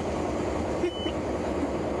all done.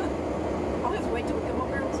 I'll just wait till we come up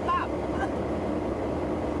here and stop.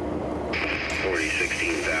 40,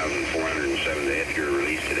 16,407 if you're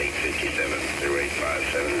released at 857,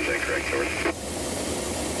 0857, is that correct, over?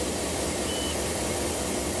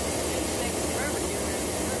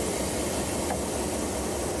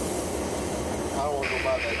 I don't want to go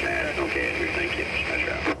by that. That's okay, Andrew. Thank you. Dispatch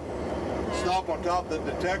route. Stop on top of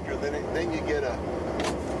the detector, then you get a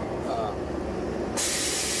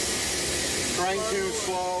train too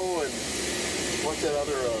slow and what's that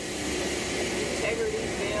other Integrity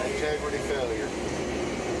failure. integrity failure.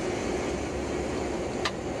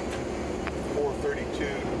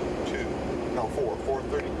 432.2. No,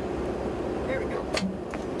 430. There we go.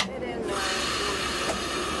 Dead end Roger.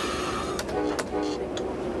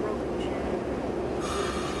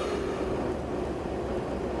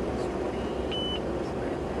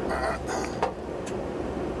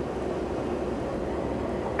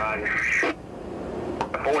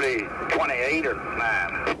 40, 28 or 9?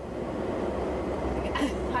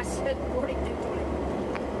 I said 42, 20.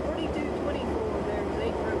 42, 24, there's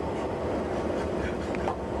 8 roads.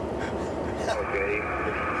 Okay.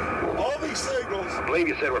 All these signals. I believe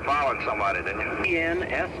you said we're following somebody, didn't you?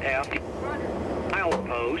 BNSF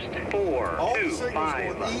milepost All the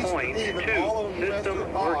signals going east and even, all of 4.2 them system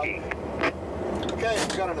west are working. Okay,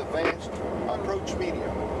 we've got an advanced approach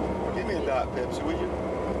medium. Give me a Diet Pepsi, will you?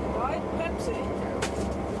 Diet Pepsi.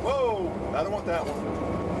 Whoa! I don't want that one.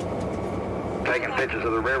 Taking pictures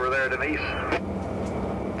of the river there, Denise?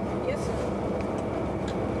 Yes, sir.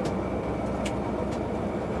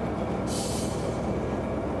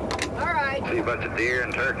 All right. See a bunch of deer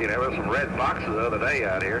and turkey. There was some red foxes the other day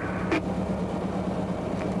out here.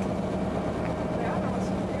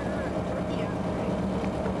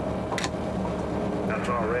 I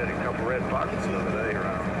saw a couple red foxes the other day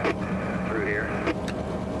around through here.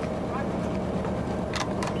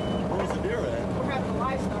 Where's the deer at? We're having a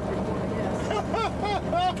livestock report, yes.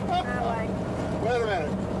 Wait a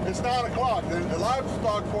minute. It's 9 o'clock. The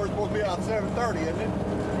livestock report is supposed to be out at 7:30, isn't it? It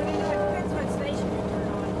depends what station you turn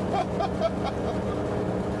on.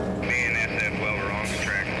 BNSF Welder on the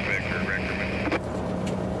track inspector Reckerman.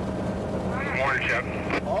 Morning, Chuck.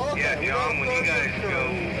 Okay, Yeah, we John, got when you guys first go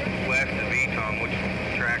west of Eton, which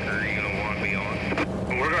tracker are you going to want to be on?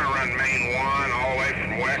 We're going to run main 1 all the way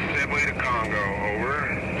from West Sibley to Congo, over.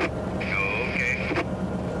 Oh, okay.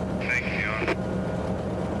 Thank you, John.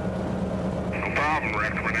 No problem,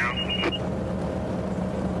 Reckerman out.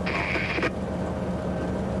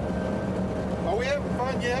 Are we having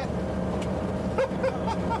fun yet?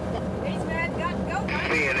 These men got to go.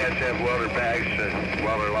 BNSF Welder bags to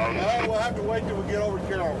Welder Long. We'll have to wait till we get over to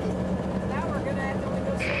Carrollton. Now we're going to have to go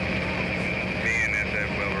see. BNSF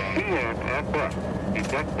Welder on.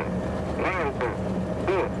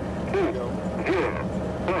 There you go.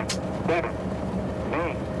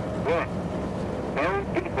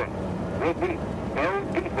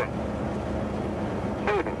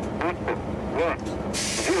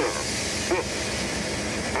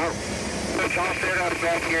 It's all set up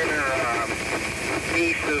back here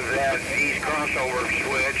east of that east crossover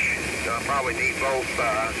switch. So I probably need both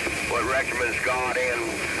what Rectorman's got and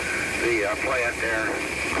the plant there.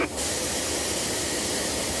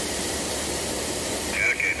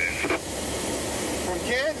 Okay, then. From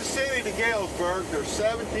Kansas City to Galesburg, there's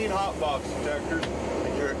 17 hotbox detectors,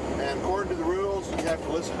 and according to the rules, you have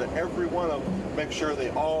to listen to every one of them, make sure they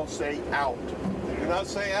all say out. If you do not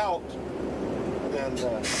say out, then you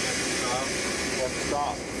have to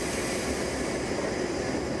stop.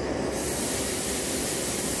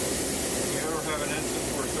 You ever have an instance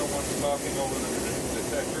where someone's talking over the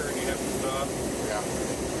detector and you have to stop?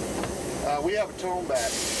 Yeah. We have a tone back.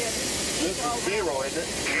 This is 0, isn't it?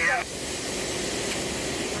 Yeah.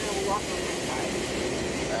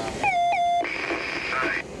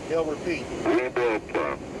 He'll repeat.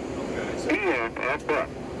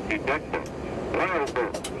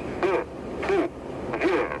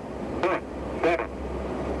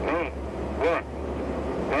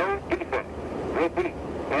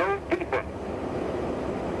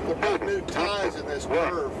 The big new ties in this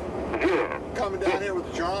curve. Coming down here with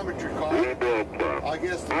the geometry car. I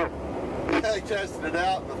guess they tested it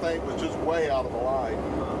out and the thing was just way out of the line.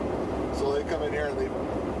 So they come in here and they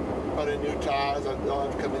put in new ties. They'll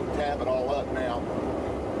have to come in and tab it all up now.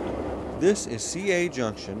 This is CA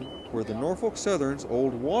Junction, where the Norfolk Southern's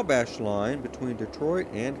old Wabash line between Detroit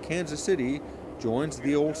and Kansas City joins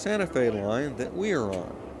the old Santa Fe line that we are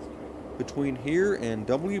on. Between here and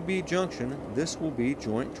WB Junction, this will be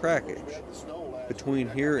joint trackage. Between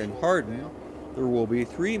here and Hardin, there will be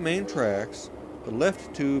 3 main tracks, the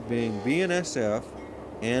left 2 being BNSF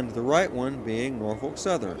and the right one being Norfolk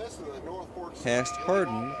Southern. Past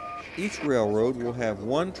Hardin, each railroad will have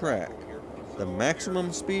 1 track. The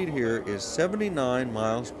maximum speed here is 79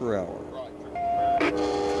 miles per hour.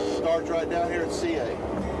 Starts right down here at CA.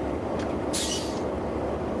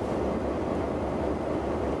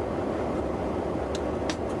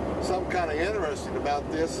 Something kind of interesting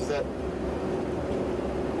about this is that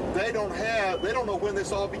they don't know when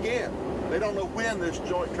this all began. They don't know when this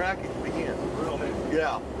joint tracking began. Really?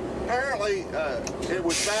 Yeah. Apparently, it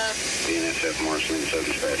was back. BNSF Marceline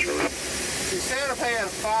Sub-Dispatcher. See, Santa Fe had a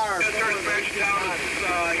fire. Our inspection town is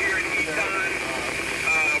here in Eton.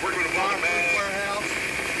 We're going to block back. Warehouse.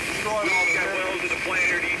 Destroyed all the Got wells in the plant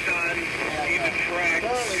here at Eton. Even track. We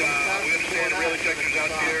understand the rail detectors out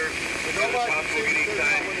there. As possible at any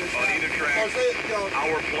time on either track.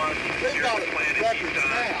 Hour plus. They've Here got at the plant at records Eton.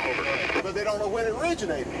 now, Over. but they don't know when it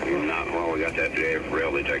originated. Not well, we got that today.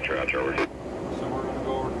 Rail detector out there. So we're going to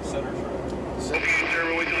go over to the center track. Okay, sir,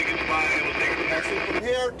 we'll wait till he gets by and we'll take it from Now, there. see, from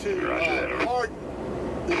here to Hardin,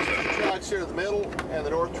 these 2 tracks here, the middle and the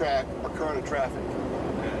north track, are current traffic.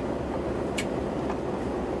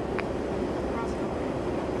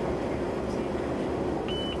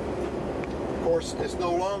 Of course, it's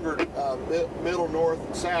no longer middle, north,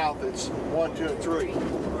 and south. It's 1, 2, and 3.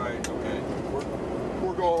 Right, okay.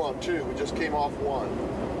 We're going on 2. We just came off 1.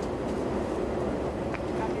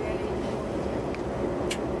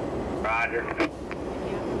 Roger.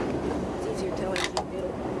 It's easier telling you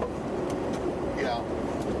middle. Yeah.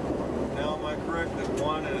 Now, am I correct that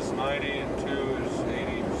 1 is 90 and 2 is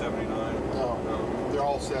 80 or 79? No, they're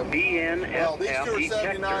all 70. BNSF these 2 are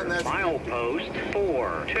 79. detector, That's milepost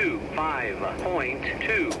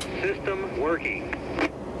 425.2, system working.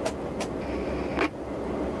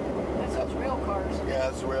 That's those rail cars. Yeah,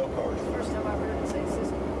 it's the rail cars. First time I've heard it say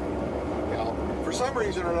system. Yeah. For some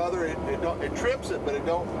reason or another, it trips it, but it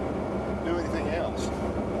don't do anything else.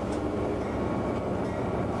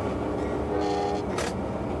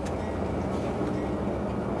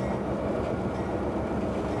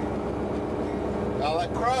 Now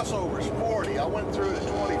that crossover is 40. I went through the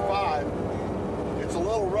 25. It's a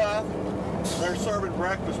little rough. They're serving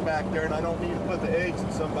breakfast back there, and I don't need to put the eggs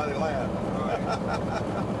in somebody's lap. But I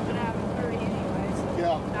have a hurry anyways.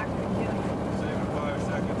 Yeah. I'm not going to kill you. Saving 5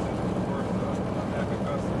 seconds is worth a heck of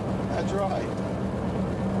custom. That's right.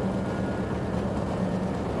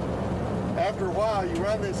 After a while, you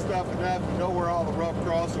run this stuff enough, you know where all the rough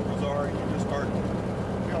crossovers are, and you just start,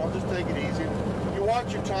 just take it easy. You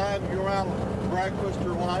watch your time, you're around breakfast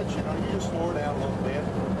or lunch, you just slow it down a little bit.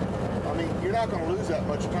 I mean, you're not going to lose that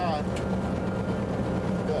much time.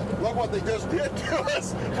 Look what they just did to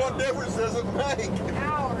us. What difference does it make? An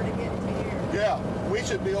hour to get to here. Yeah, we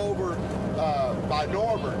should be over by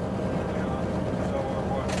Norman So we're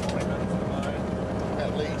what, 20 minutes to 9? at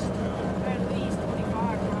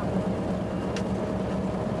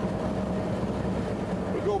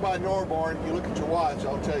by Norborn, you look at your watch,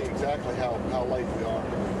 I'll tell you exactly how late we are.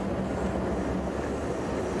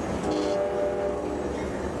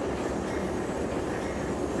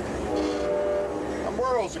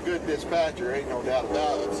 Murrow's a good dispatcher, ain't no doubt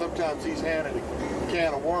about it. Sometimes he's handed a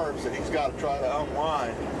can of worms that he's got to try to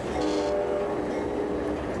unwind.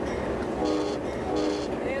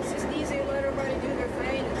 Yeah, it's just easy to let everybody do their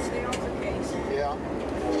thing and stay off the case. Yeah.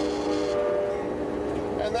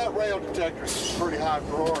 And that rail detector is pretty high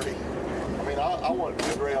priority. I mean, I want a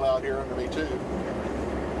good rail out here under me too.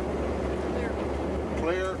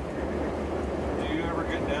 Clear. Do you ever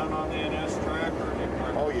get down on the NS track or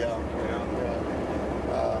anything? Oh yeah.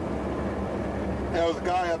 There was a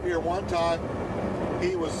guy up here one time,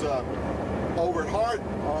 he was over at Hardin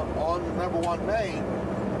on the #1 main,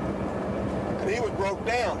 and he was broke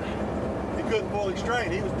down. He couldn't pull his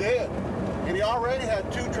train, he was dead. And he already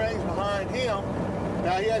had 2 trains behind him.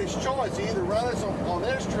 Now he had his choice, he either run us on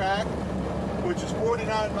this track, which is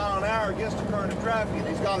 49 mile an hour against the current of traffic, and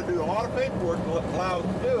he's got to do a lot of paperwork to allow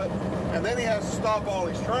him to do it, and then he has to stop all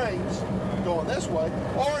his trains going this way,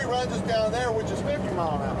 or he runs us down there, which is 50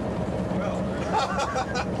 mile an hour.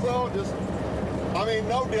 So just, I mean,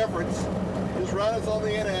 no difference. Just run us on the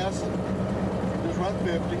NS and just run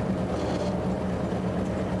 50.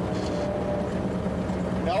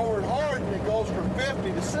 Now over at Hardin, it goes from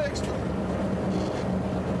 50 to 60.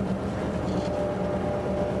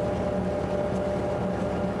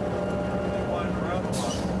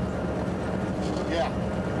 Yeah.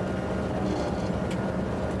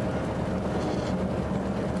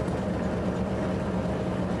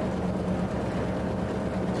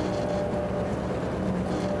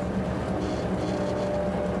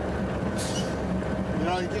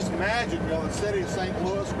 You just imagine, the city of St.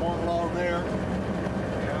 Louis going along there,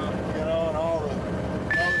 and all the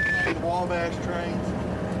other trains, the Wabash trains.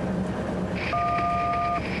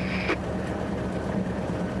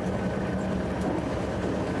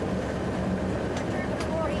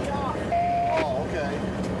 Oh, okay.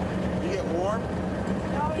 You get warm?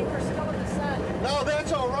 No, you were still in the sun. No,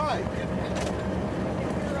 that's all right.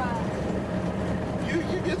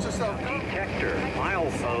 You get yourself. Detector,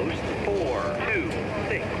 milepost 426.3.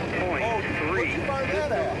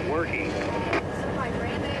 Working. My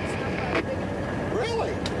granddad's stuff I was thinking.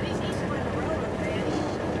 Really? He's one of the railroad man. He's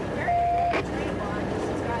very good train line.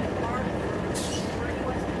 He's got it marked where he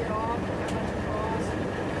wants to get off, how much it costs.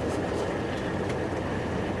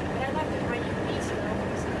 But I left it my UP stuff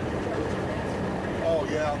because Oh,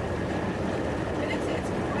 yeah. and it's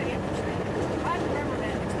quite interesting. I remember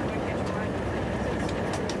that next time I catch a ride.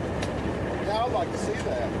 Yeah, I'd like to see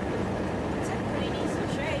that. It's in pretty decent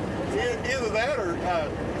shape. Either that or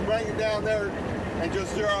bring it down there and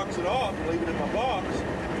just Xerox it off and leave it in my box.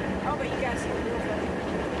 Oh, but you gotta see the real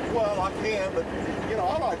thing. Well, I can, but,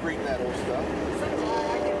 I like reading that old stuff. So do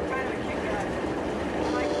I get kind of a kick out of it. I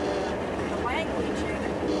like the language in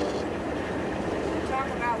it. They talk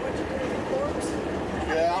about what you do with the corpse.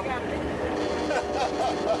 Yeah. They got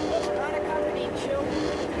unaccompanied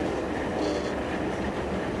children.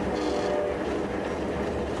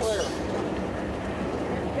 Clear.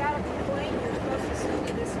 If you got a complaint, you're supposed to send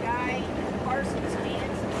to this guy in Parsons,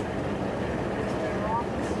 Kansas. It's their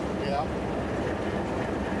office. Yeah.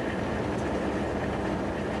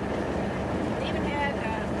 They even had,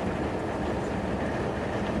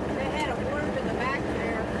 they had a blurb in the back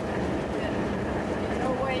there that in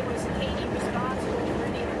no way was Katie responsible for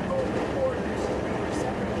any of the cold reporters. They were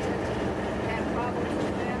separate entities. Had problems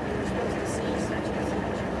with them. They were supposed to see such and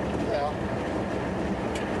such. Yeah.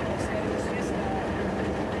 They said it was just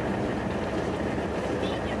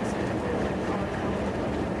convenience.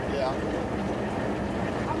 Yeah.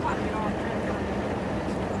 I'm not getting off that.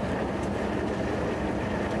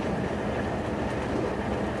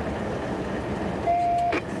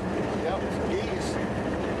 Yep, some geese.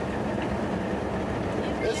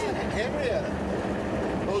 This is Henrietta.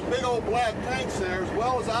 Those big old black tanks there, as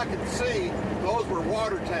well as I could see, those were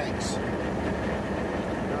water tanks.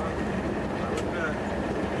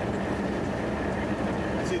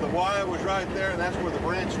 See, the Y was right there, and that's where the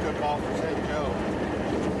branch took off for St. Joe.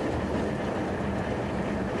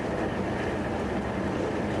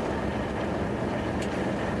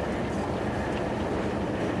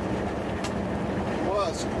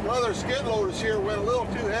 Well, one of their skid loaders here went a little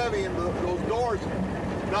too heavy, and those doors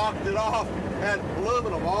knocked it off. Had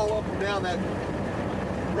aluminum all up and down that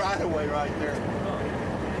right-of-way right there.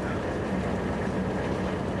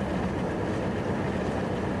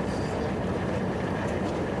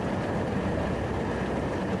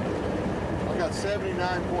 I got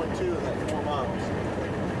 79.2 in that 4 miles.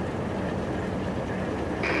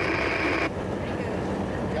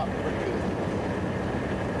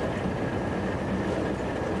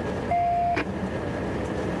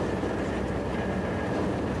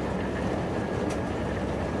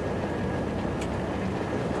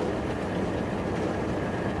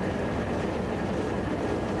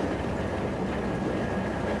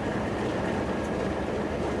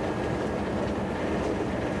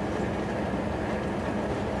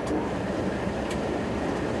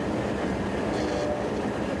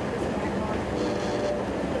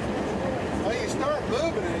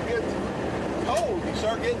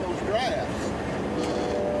 start getting those drafts.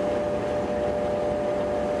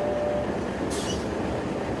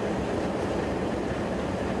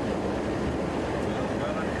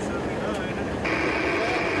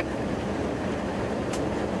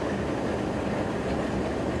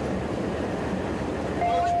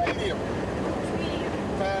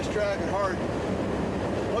 Fast track and Hardin.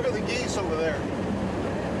 Look at the geese over there.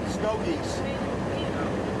 Snow geese.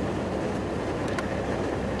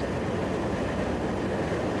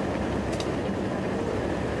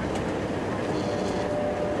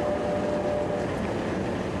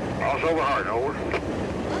 Cross over Hardin, over.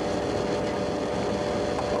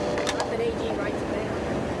 Not that AG writes it down.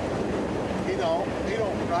 He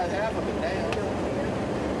don't write half of it down.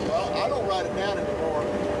 Well, I don't write it down anymore.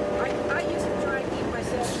 I used to try to keep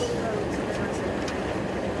myself to the roads.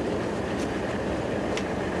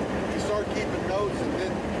 You start keeping notes and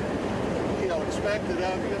then, expected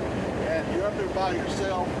of you, and you're up there by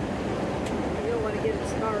yourself. You don't want to get it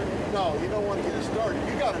started. No, you don't want to get it started.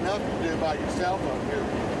 You got enough to do by yourself up here.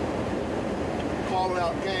 Calling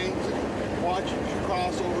out games and watching your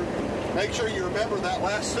crossover. Make sure you remember that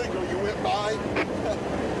last signal you went by.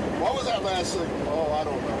 What was that last signal? Oh, I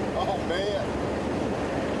don't know. Oh, man.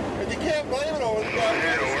 And you can't blame it on the guy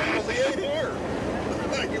because he ain't here.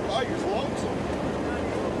 You're by your lonesome.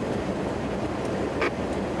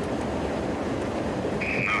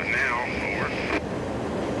 Not now, over.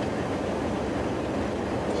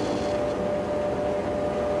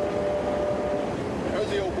 There's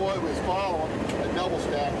the old boy who was following a double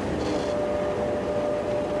stack.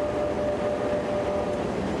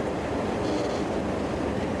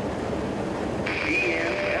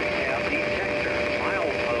 BNSF detector,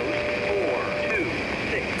 milepost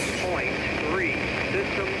 426.3,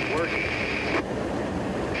 system working.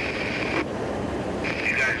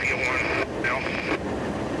 You guys get one now?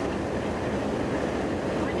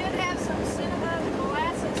 I did have some cinnamon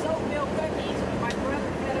molasses oatmeal cookies, but my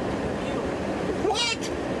brother fed them to the mule. What?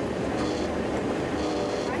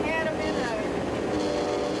 I had them in a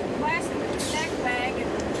plastic snack bag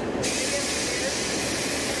and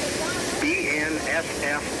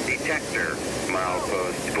BNSF detector,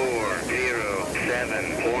 milepost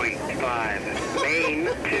 407.5, main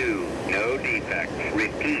 2, no defects.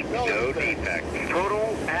 Repeat, no defects.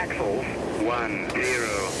 Total axles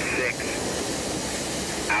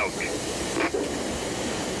 106. Out.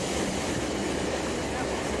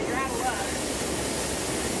 you're out of luck.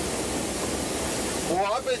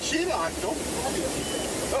 Well, I bet she liked them.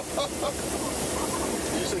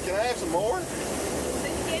 You said, can I have some more?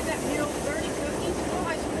 Then you gave that mule 30 cookies. Well,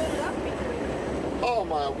 I split it up between them. Oh,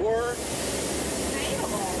 my word. They ate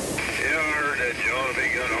them all. Yeah, I heard that John, if he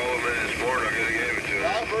got a hold of it this morning, I could have gave it to him.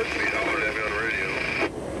 I've heard He hollered at me on the radio.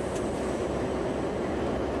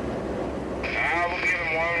 We'll give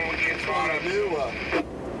him one when we get On a spotted. new,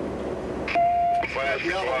 Flash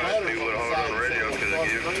yellow replies, letters he on would the hold on the side radio saying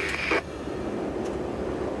because he gives it.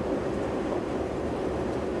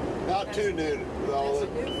 not too new, though.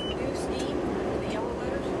 That's a new scheme for the yellow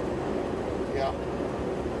letters. Yeah.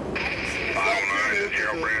 I didn't see it. 509 is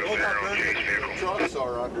Gerald Brown's Look how there on dirty Chase the vehicle. trucks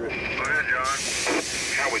are under it. Go ahead, John.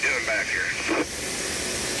 How we doing back here?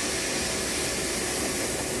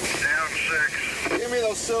 Down 6. Give me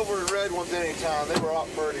those silver and red ones anytime. They were a lot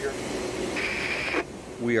prettier.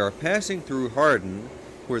 We are passing through Hardin,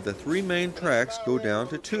 where the three main tracks go down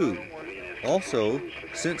to two. Also,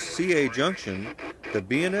 since CA Junction, the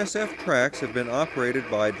BNSF tracks have been operated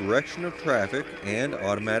by direction of traffic and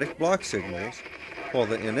automatic block signals, while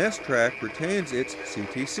the NS track retains its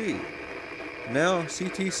CTC. Now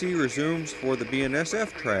CTC resumes for the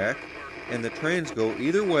BNSF track, and the trains go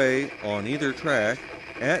either way on either track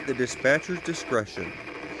at the dispatcher's discretion.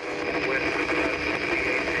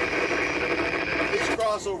 These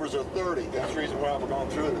crossovers are 30. That's the reason why we're going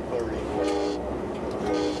through it at 30.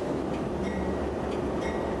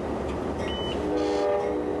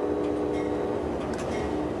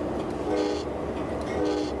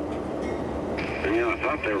 Yeah, I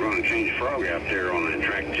thought they were going to change frog out there on the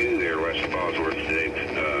track 2 there west of Bosworth today.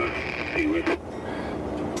 He would. I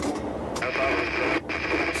thought it was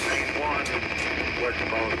phase 1 west of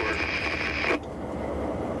Bosworth.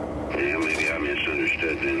 Yeah, maybe I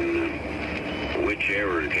misunderstood then.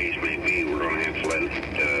 Whichever the case may be, we're going to have to let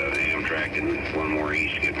Amtrak and one more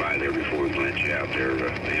east get by there before we can let you out there.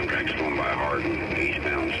 Amtrak's going by Hardin,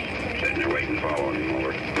 eastbound, sitting there waiting to follow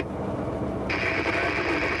anymore.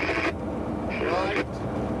 Right.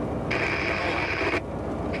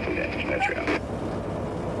 That's right.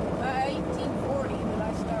 1840 that I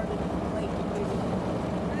started late.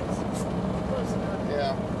 That's close enough.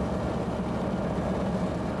 Yeah.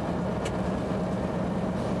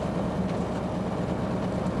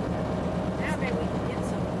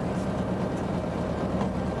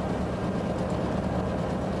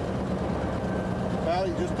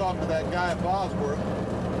 just talked to that guy at Bosworth.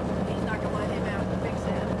 He's not gonna let him out and fix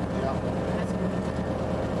that. Yeah. That's good.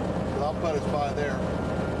 So I'll put us by there.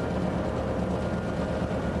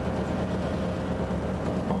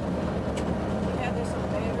 You have this on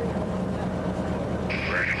battery or on that?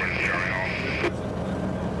 Freshman Charlie Hall.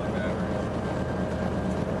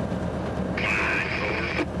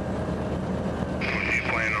 When you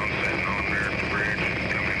plan on sitting on there at the bridge and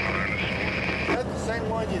come in behind us? Is that the same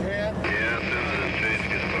one you had? Yeah, as soon as this chase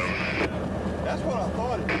gets low. That's what I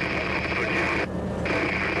thought it was.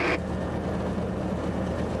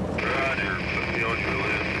 Roger, put me on your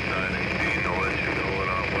list at 918. I'll let you know when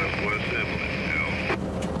I'm West Sibley.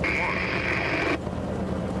 Come on.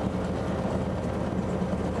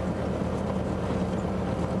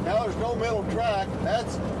 Now there's no middle track.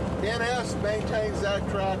 That's NS maintains that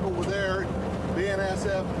track over there.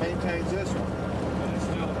 BNSF maintains this one. But it's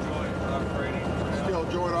still joint operating. Still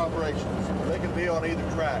joint operations. They can be on either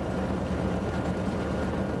track.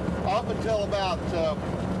 Up until about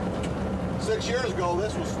 6 years ago,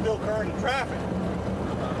 this was still current in traffic.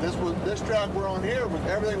 This track we're on here,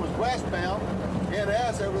 everything was westbound.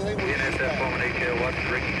 NS, everything was BNSF eastbound. on ATL, what's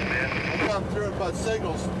Ricky Smith? We come through it, but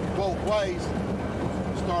signals both ways.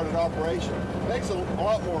 Started operation. Makes it a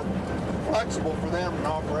lot more flexible for them in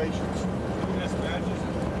operations. Who dispatches?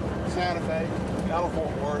 Santa Fe, out of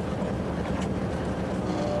Fort Worth.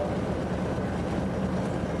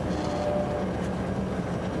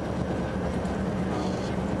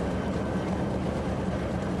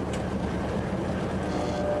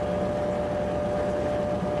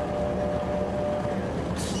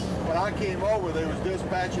 When I came over, they was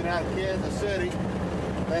dispatching out of Kansas City.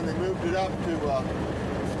 Then they moved it up to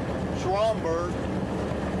Schwamberg,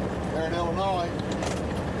 there in Illinois.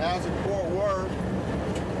 Now it's in Fort Worth.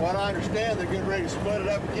 What I understand, they're getting ready to split it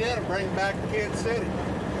up again and bring it back to Kansas City.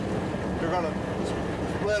 They're going to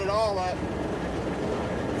split it all up.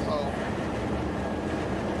 So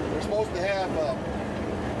they're supposed to have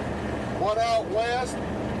one out west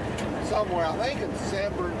somewhere, I think in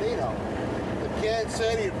San Bernardino, but Kansas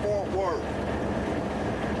City and Fort Worth.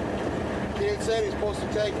 Kansas City is supposed to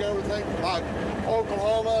take everything from like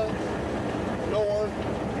Oklahoma north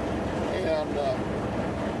and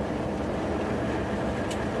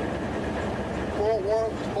Fort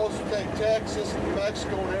Worth is supposed to take Texas, New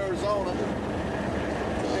Mexico, and Arizona.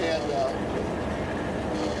 And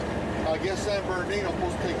I guess San Bernardino is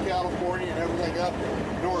supposed to take California and everything up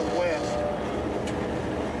northwest.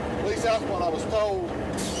 At least that's what I was told. I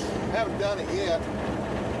haven't done it yet.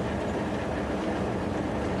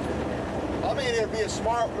 I mean, it'd be a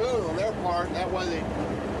smart move on their part. That way they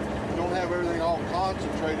don't have everything all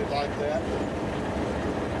concentrated like that.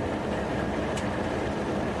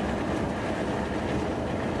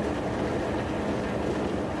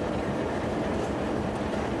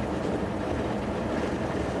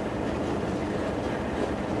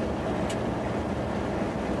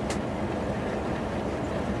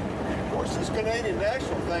 Of course, this Canadian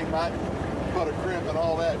National thing might put a crimp in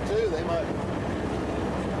all that too. They might.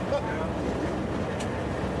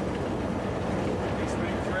 You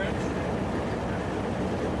speak French?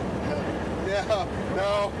 Yeah,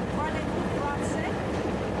 no. Are they français?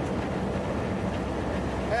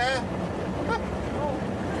 Eh?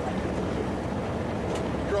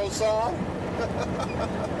 Croissant?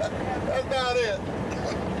 That's about it.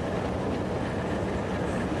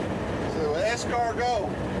 So escargot,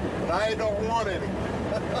 but I don't want any.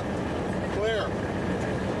 Clear.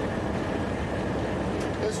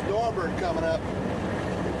 This Doorbird coming up.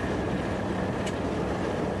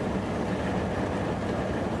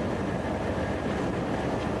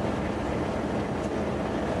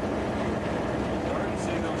 Starting to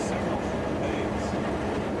see those signals from the days.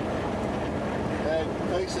 And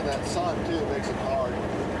facing that sun too makes it hard.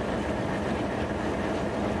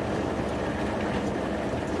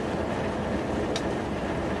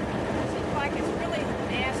 Seems like it's really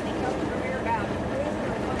nasty coming from here about noon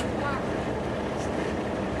or 1 o'clock.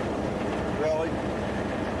 Really?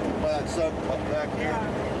 By that sun back here.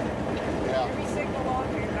 Yeah. Every signal on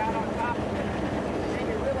here about on top of it. And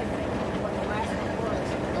you're really thinking what the last one was.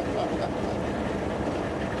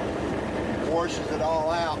 Washes it all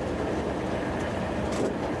out.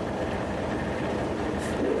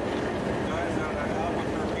 Guys out at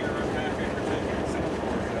Albuquerque are unhappy for taking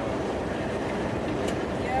semaphores out.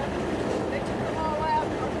 Yeah. They took them all out.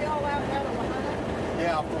 Are they all out of Lahana?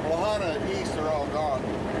 Yeah, from Lahana east, they're all gone.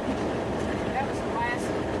 That was the last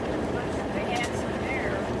bunch that they had some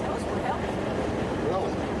there. Those were helpful.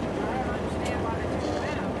 Really? I don't understand why they took them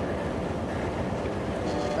out.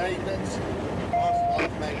 Maintenance. Cost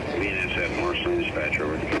of maintenance. BNSF Morrison dispatch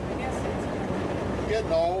over. I guess it's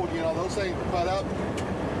getting old. You know, those things were put up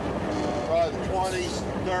probably the 20s,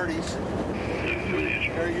 30s.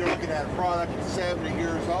 Here you're looking at a product that's 70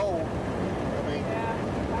 years old. I mean, Yeah,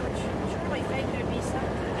 I would surely think there'd be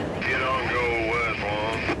something that they You don't go west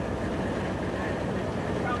long.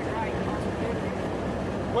 Probably right.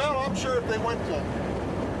 well, I'm sure if they went to,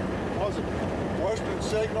 was it Western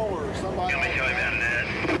Signal or somebody Let me show him like that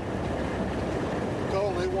net.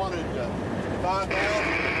 told them they wanted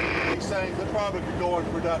 5,000, these things, they probably could go in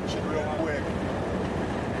production real quick.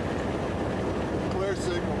 Clear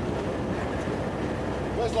signal.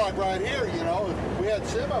 Just like right here, you know, if we had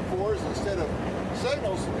semaphores instead of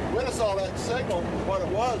signals, we'd have saw that signal, what it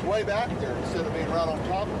was, way back there instead of being right on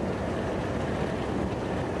top of it.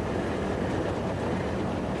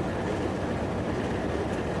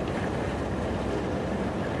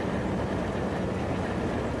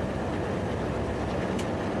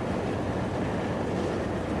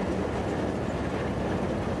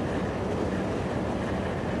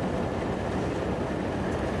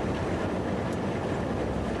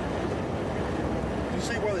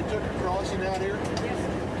 See where they took the crossing out here? Yes.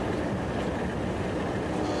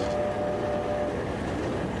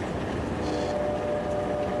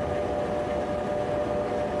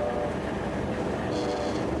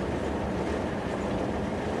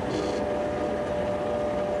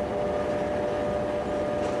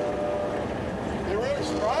 It really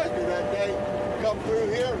surprised me that day. Come through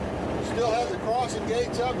here, still had the crossing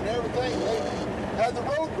gates up and everything. They had the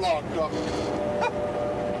road blocked up.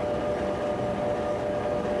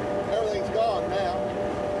 Everything's gone now.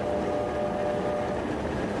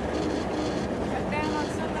 Cut down on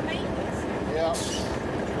some of the maintenance. Yeah.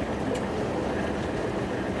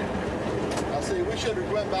 I see, we should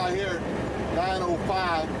have went by here at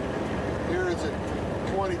 9:05. Here is at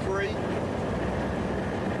 23.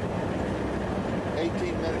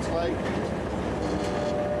 18 minutes late.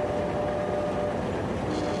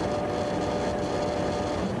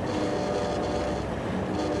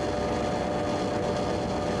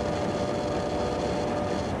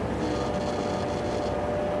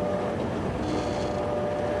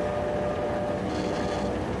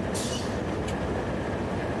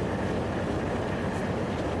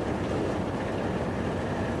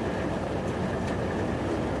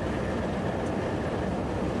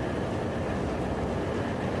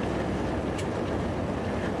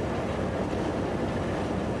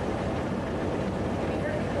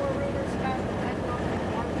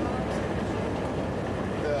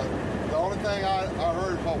 Thing I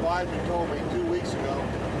heard what Wiseman told me 2 weeks ago,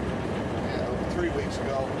 3 weeks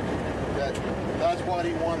ago, that's what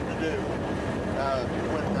he wanted to do.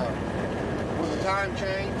 When the time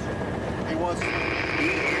changed, he wants to switch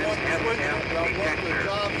the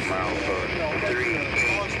jobs,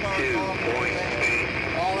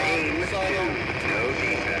 all out of the solo. No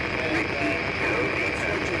defect. Repeat, no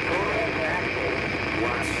defect.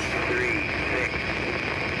 136.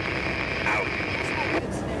 Out.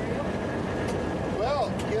 Good scenario.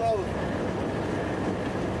 Well, you know,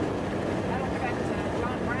 That'll affect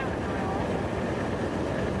John Brown and I all.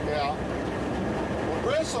 yeah. Well,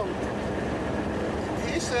 Grissom,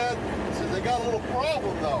 he said they got a little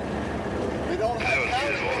problem though. They don't have how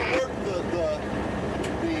they want to work the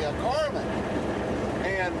Carmen,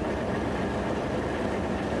 and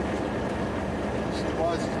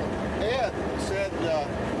Ed said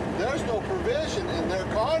there's no provision in their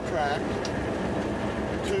contract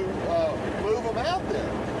to move them out there.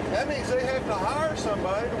 That means they have to hire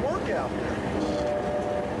somebody to work out there.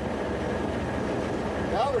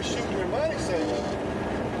 Now they're shooting their money saving.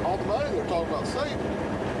 All the money they're talking about saving.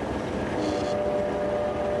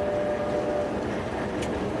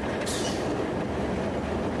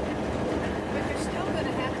 But you're still going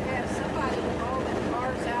to have somebody haul the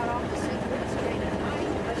cars out off the St. Louis train at night,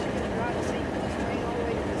 unless you're going to drive the St. Louis train all the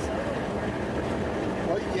way to the Soda.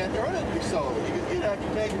 Well, you can't turn it to DeSoto. You'd have to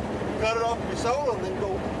cut it off to DeSoto and then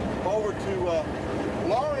go over to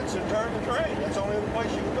Lawrence and turn the train. That's the only other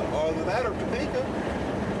place you can go. Other than that, or Topeka.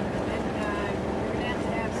 And you're going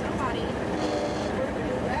to have somebody to do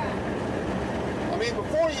that. I mean,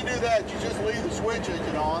 before you do that, you just leave the switch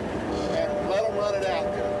engine on and let them run it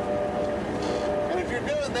out there. And if you're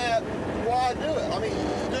doing that, why do it? I mean,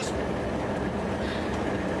 just... I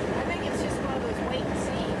think it's just one of those wait and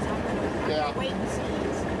sees. I'm going to wait and sees.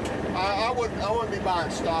 I wouldn't be buying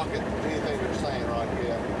stock at anything they're saying right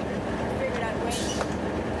here. I figured I'd wait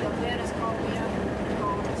until Dennis called me up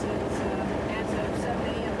and says, as of 7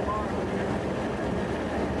 a.m. tomorrow.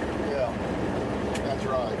 Yeah, that's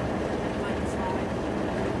right. Landslide.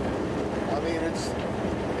 I mean,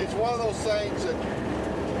 it's one of those things that,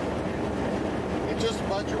 It's just a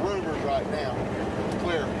bunch of rumors right now.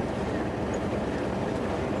 Clear.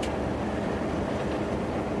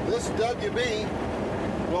 This WB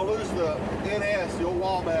will lose the NS, the old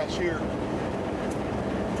Wabash here.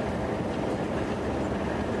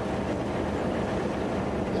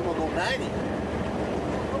 Then we'll go 90.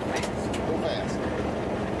 Go fast. Go fast.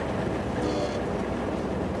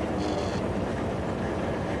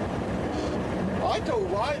 I told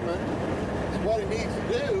Weidman what he needs to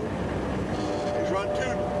do is run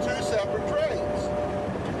two separate trains.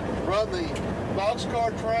 Run the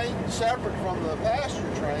boxcar train separate from the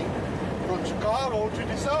passenger train from Chicago to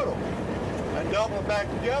DeSoto and double it back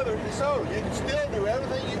together to DeSoto. You can still do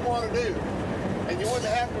everything you want to do and you wouldn't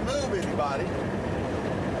have to move anybody.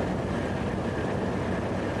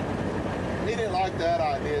 He didn't like that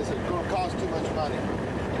idea. He said it's going to cost too much money.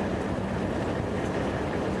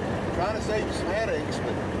 Trying to save you some headaches,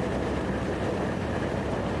 but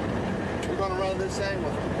we're going to run this thing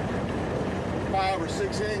with 5 or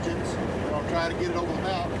 6 engines. We're going to try to get it over the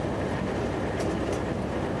mountain.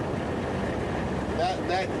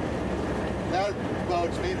 That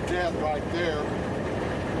bugs me to death right there.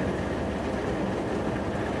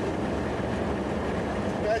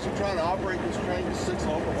 Imagine trying to operate this train with 6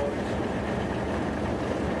 locomotives.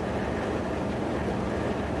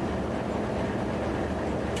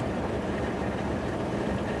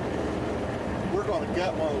 We're going to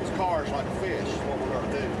gut one of those cars like a fish is what we're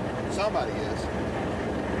going to do. Somebody is.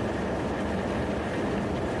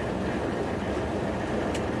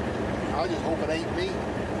 I just hope it ain't me.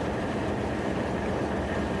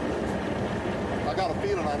 I got a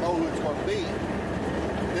feeling I know who it's going to be.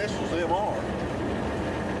 Initials MR.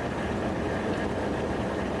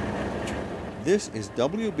 This is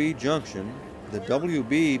WB Junction, the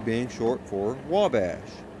WB being short for Wabash.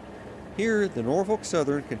 Here, the Norfolk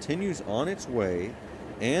Southern continues on its way,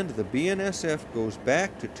 and the BNSF goes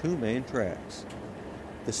back to 2 main tracks.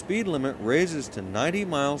 The speed limit raises to 90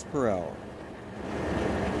 miles per hour.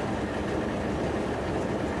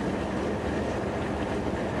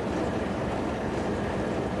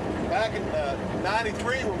 Back in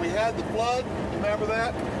 93 when we had the flood, remember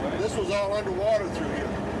that? This was all underwater through here.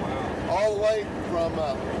 Wow. All the way from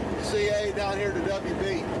CA down here to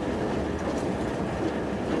WB.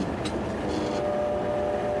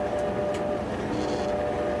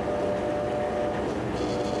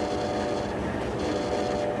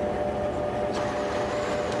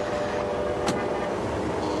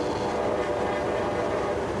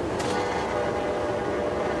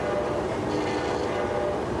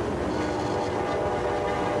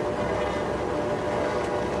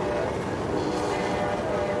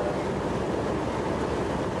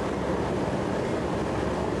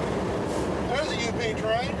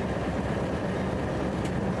 Train.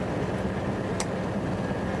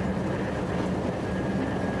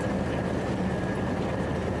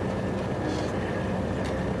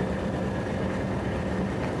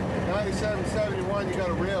 '97-71, you got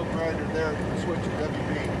a rail grinder there to switch to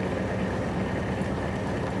WB.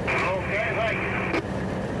 Okay, thank you.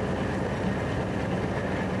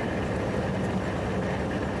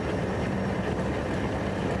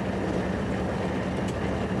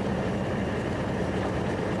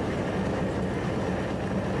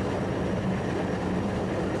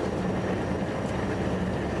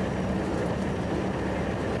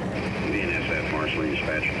 BNSF marshalling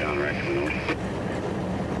dispatcher counteract to the north.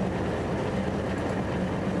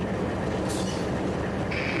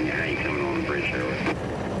 Yeah, how you coming on the bridge there with?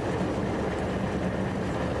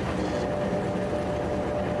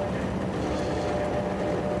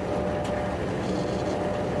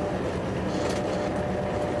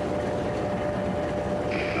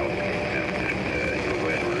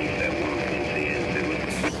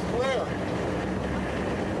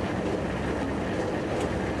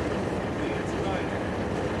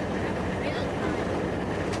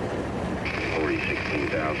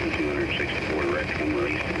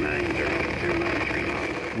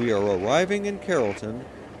 We are arriving in Carrollton,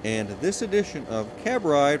 and this edition of Cab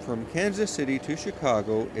Ride from Kansas City to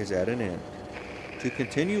Chicago is at an end. To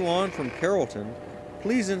continue on from Carrollton,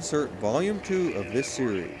 please insert Volume 2 of this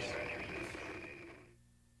series.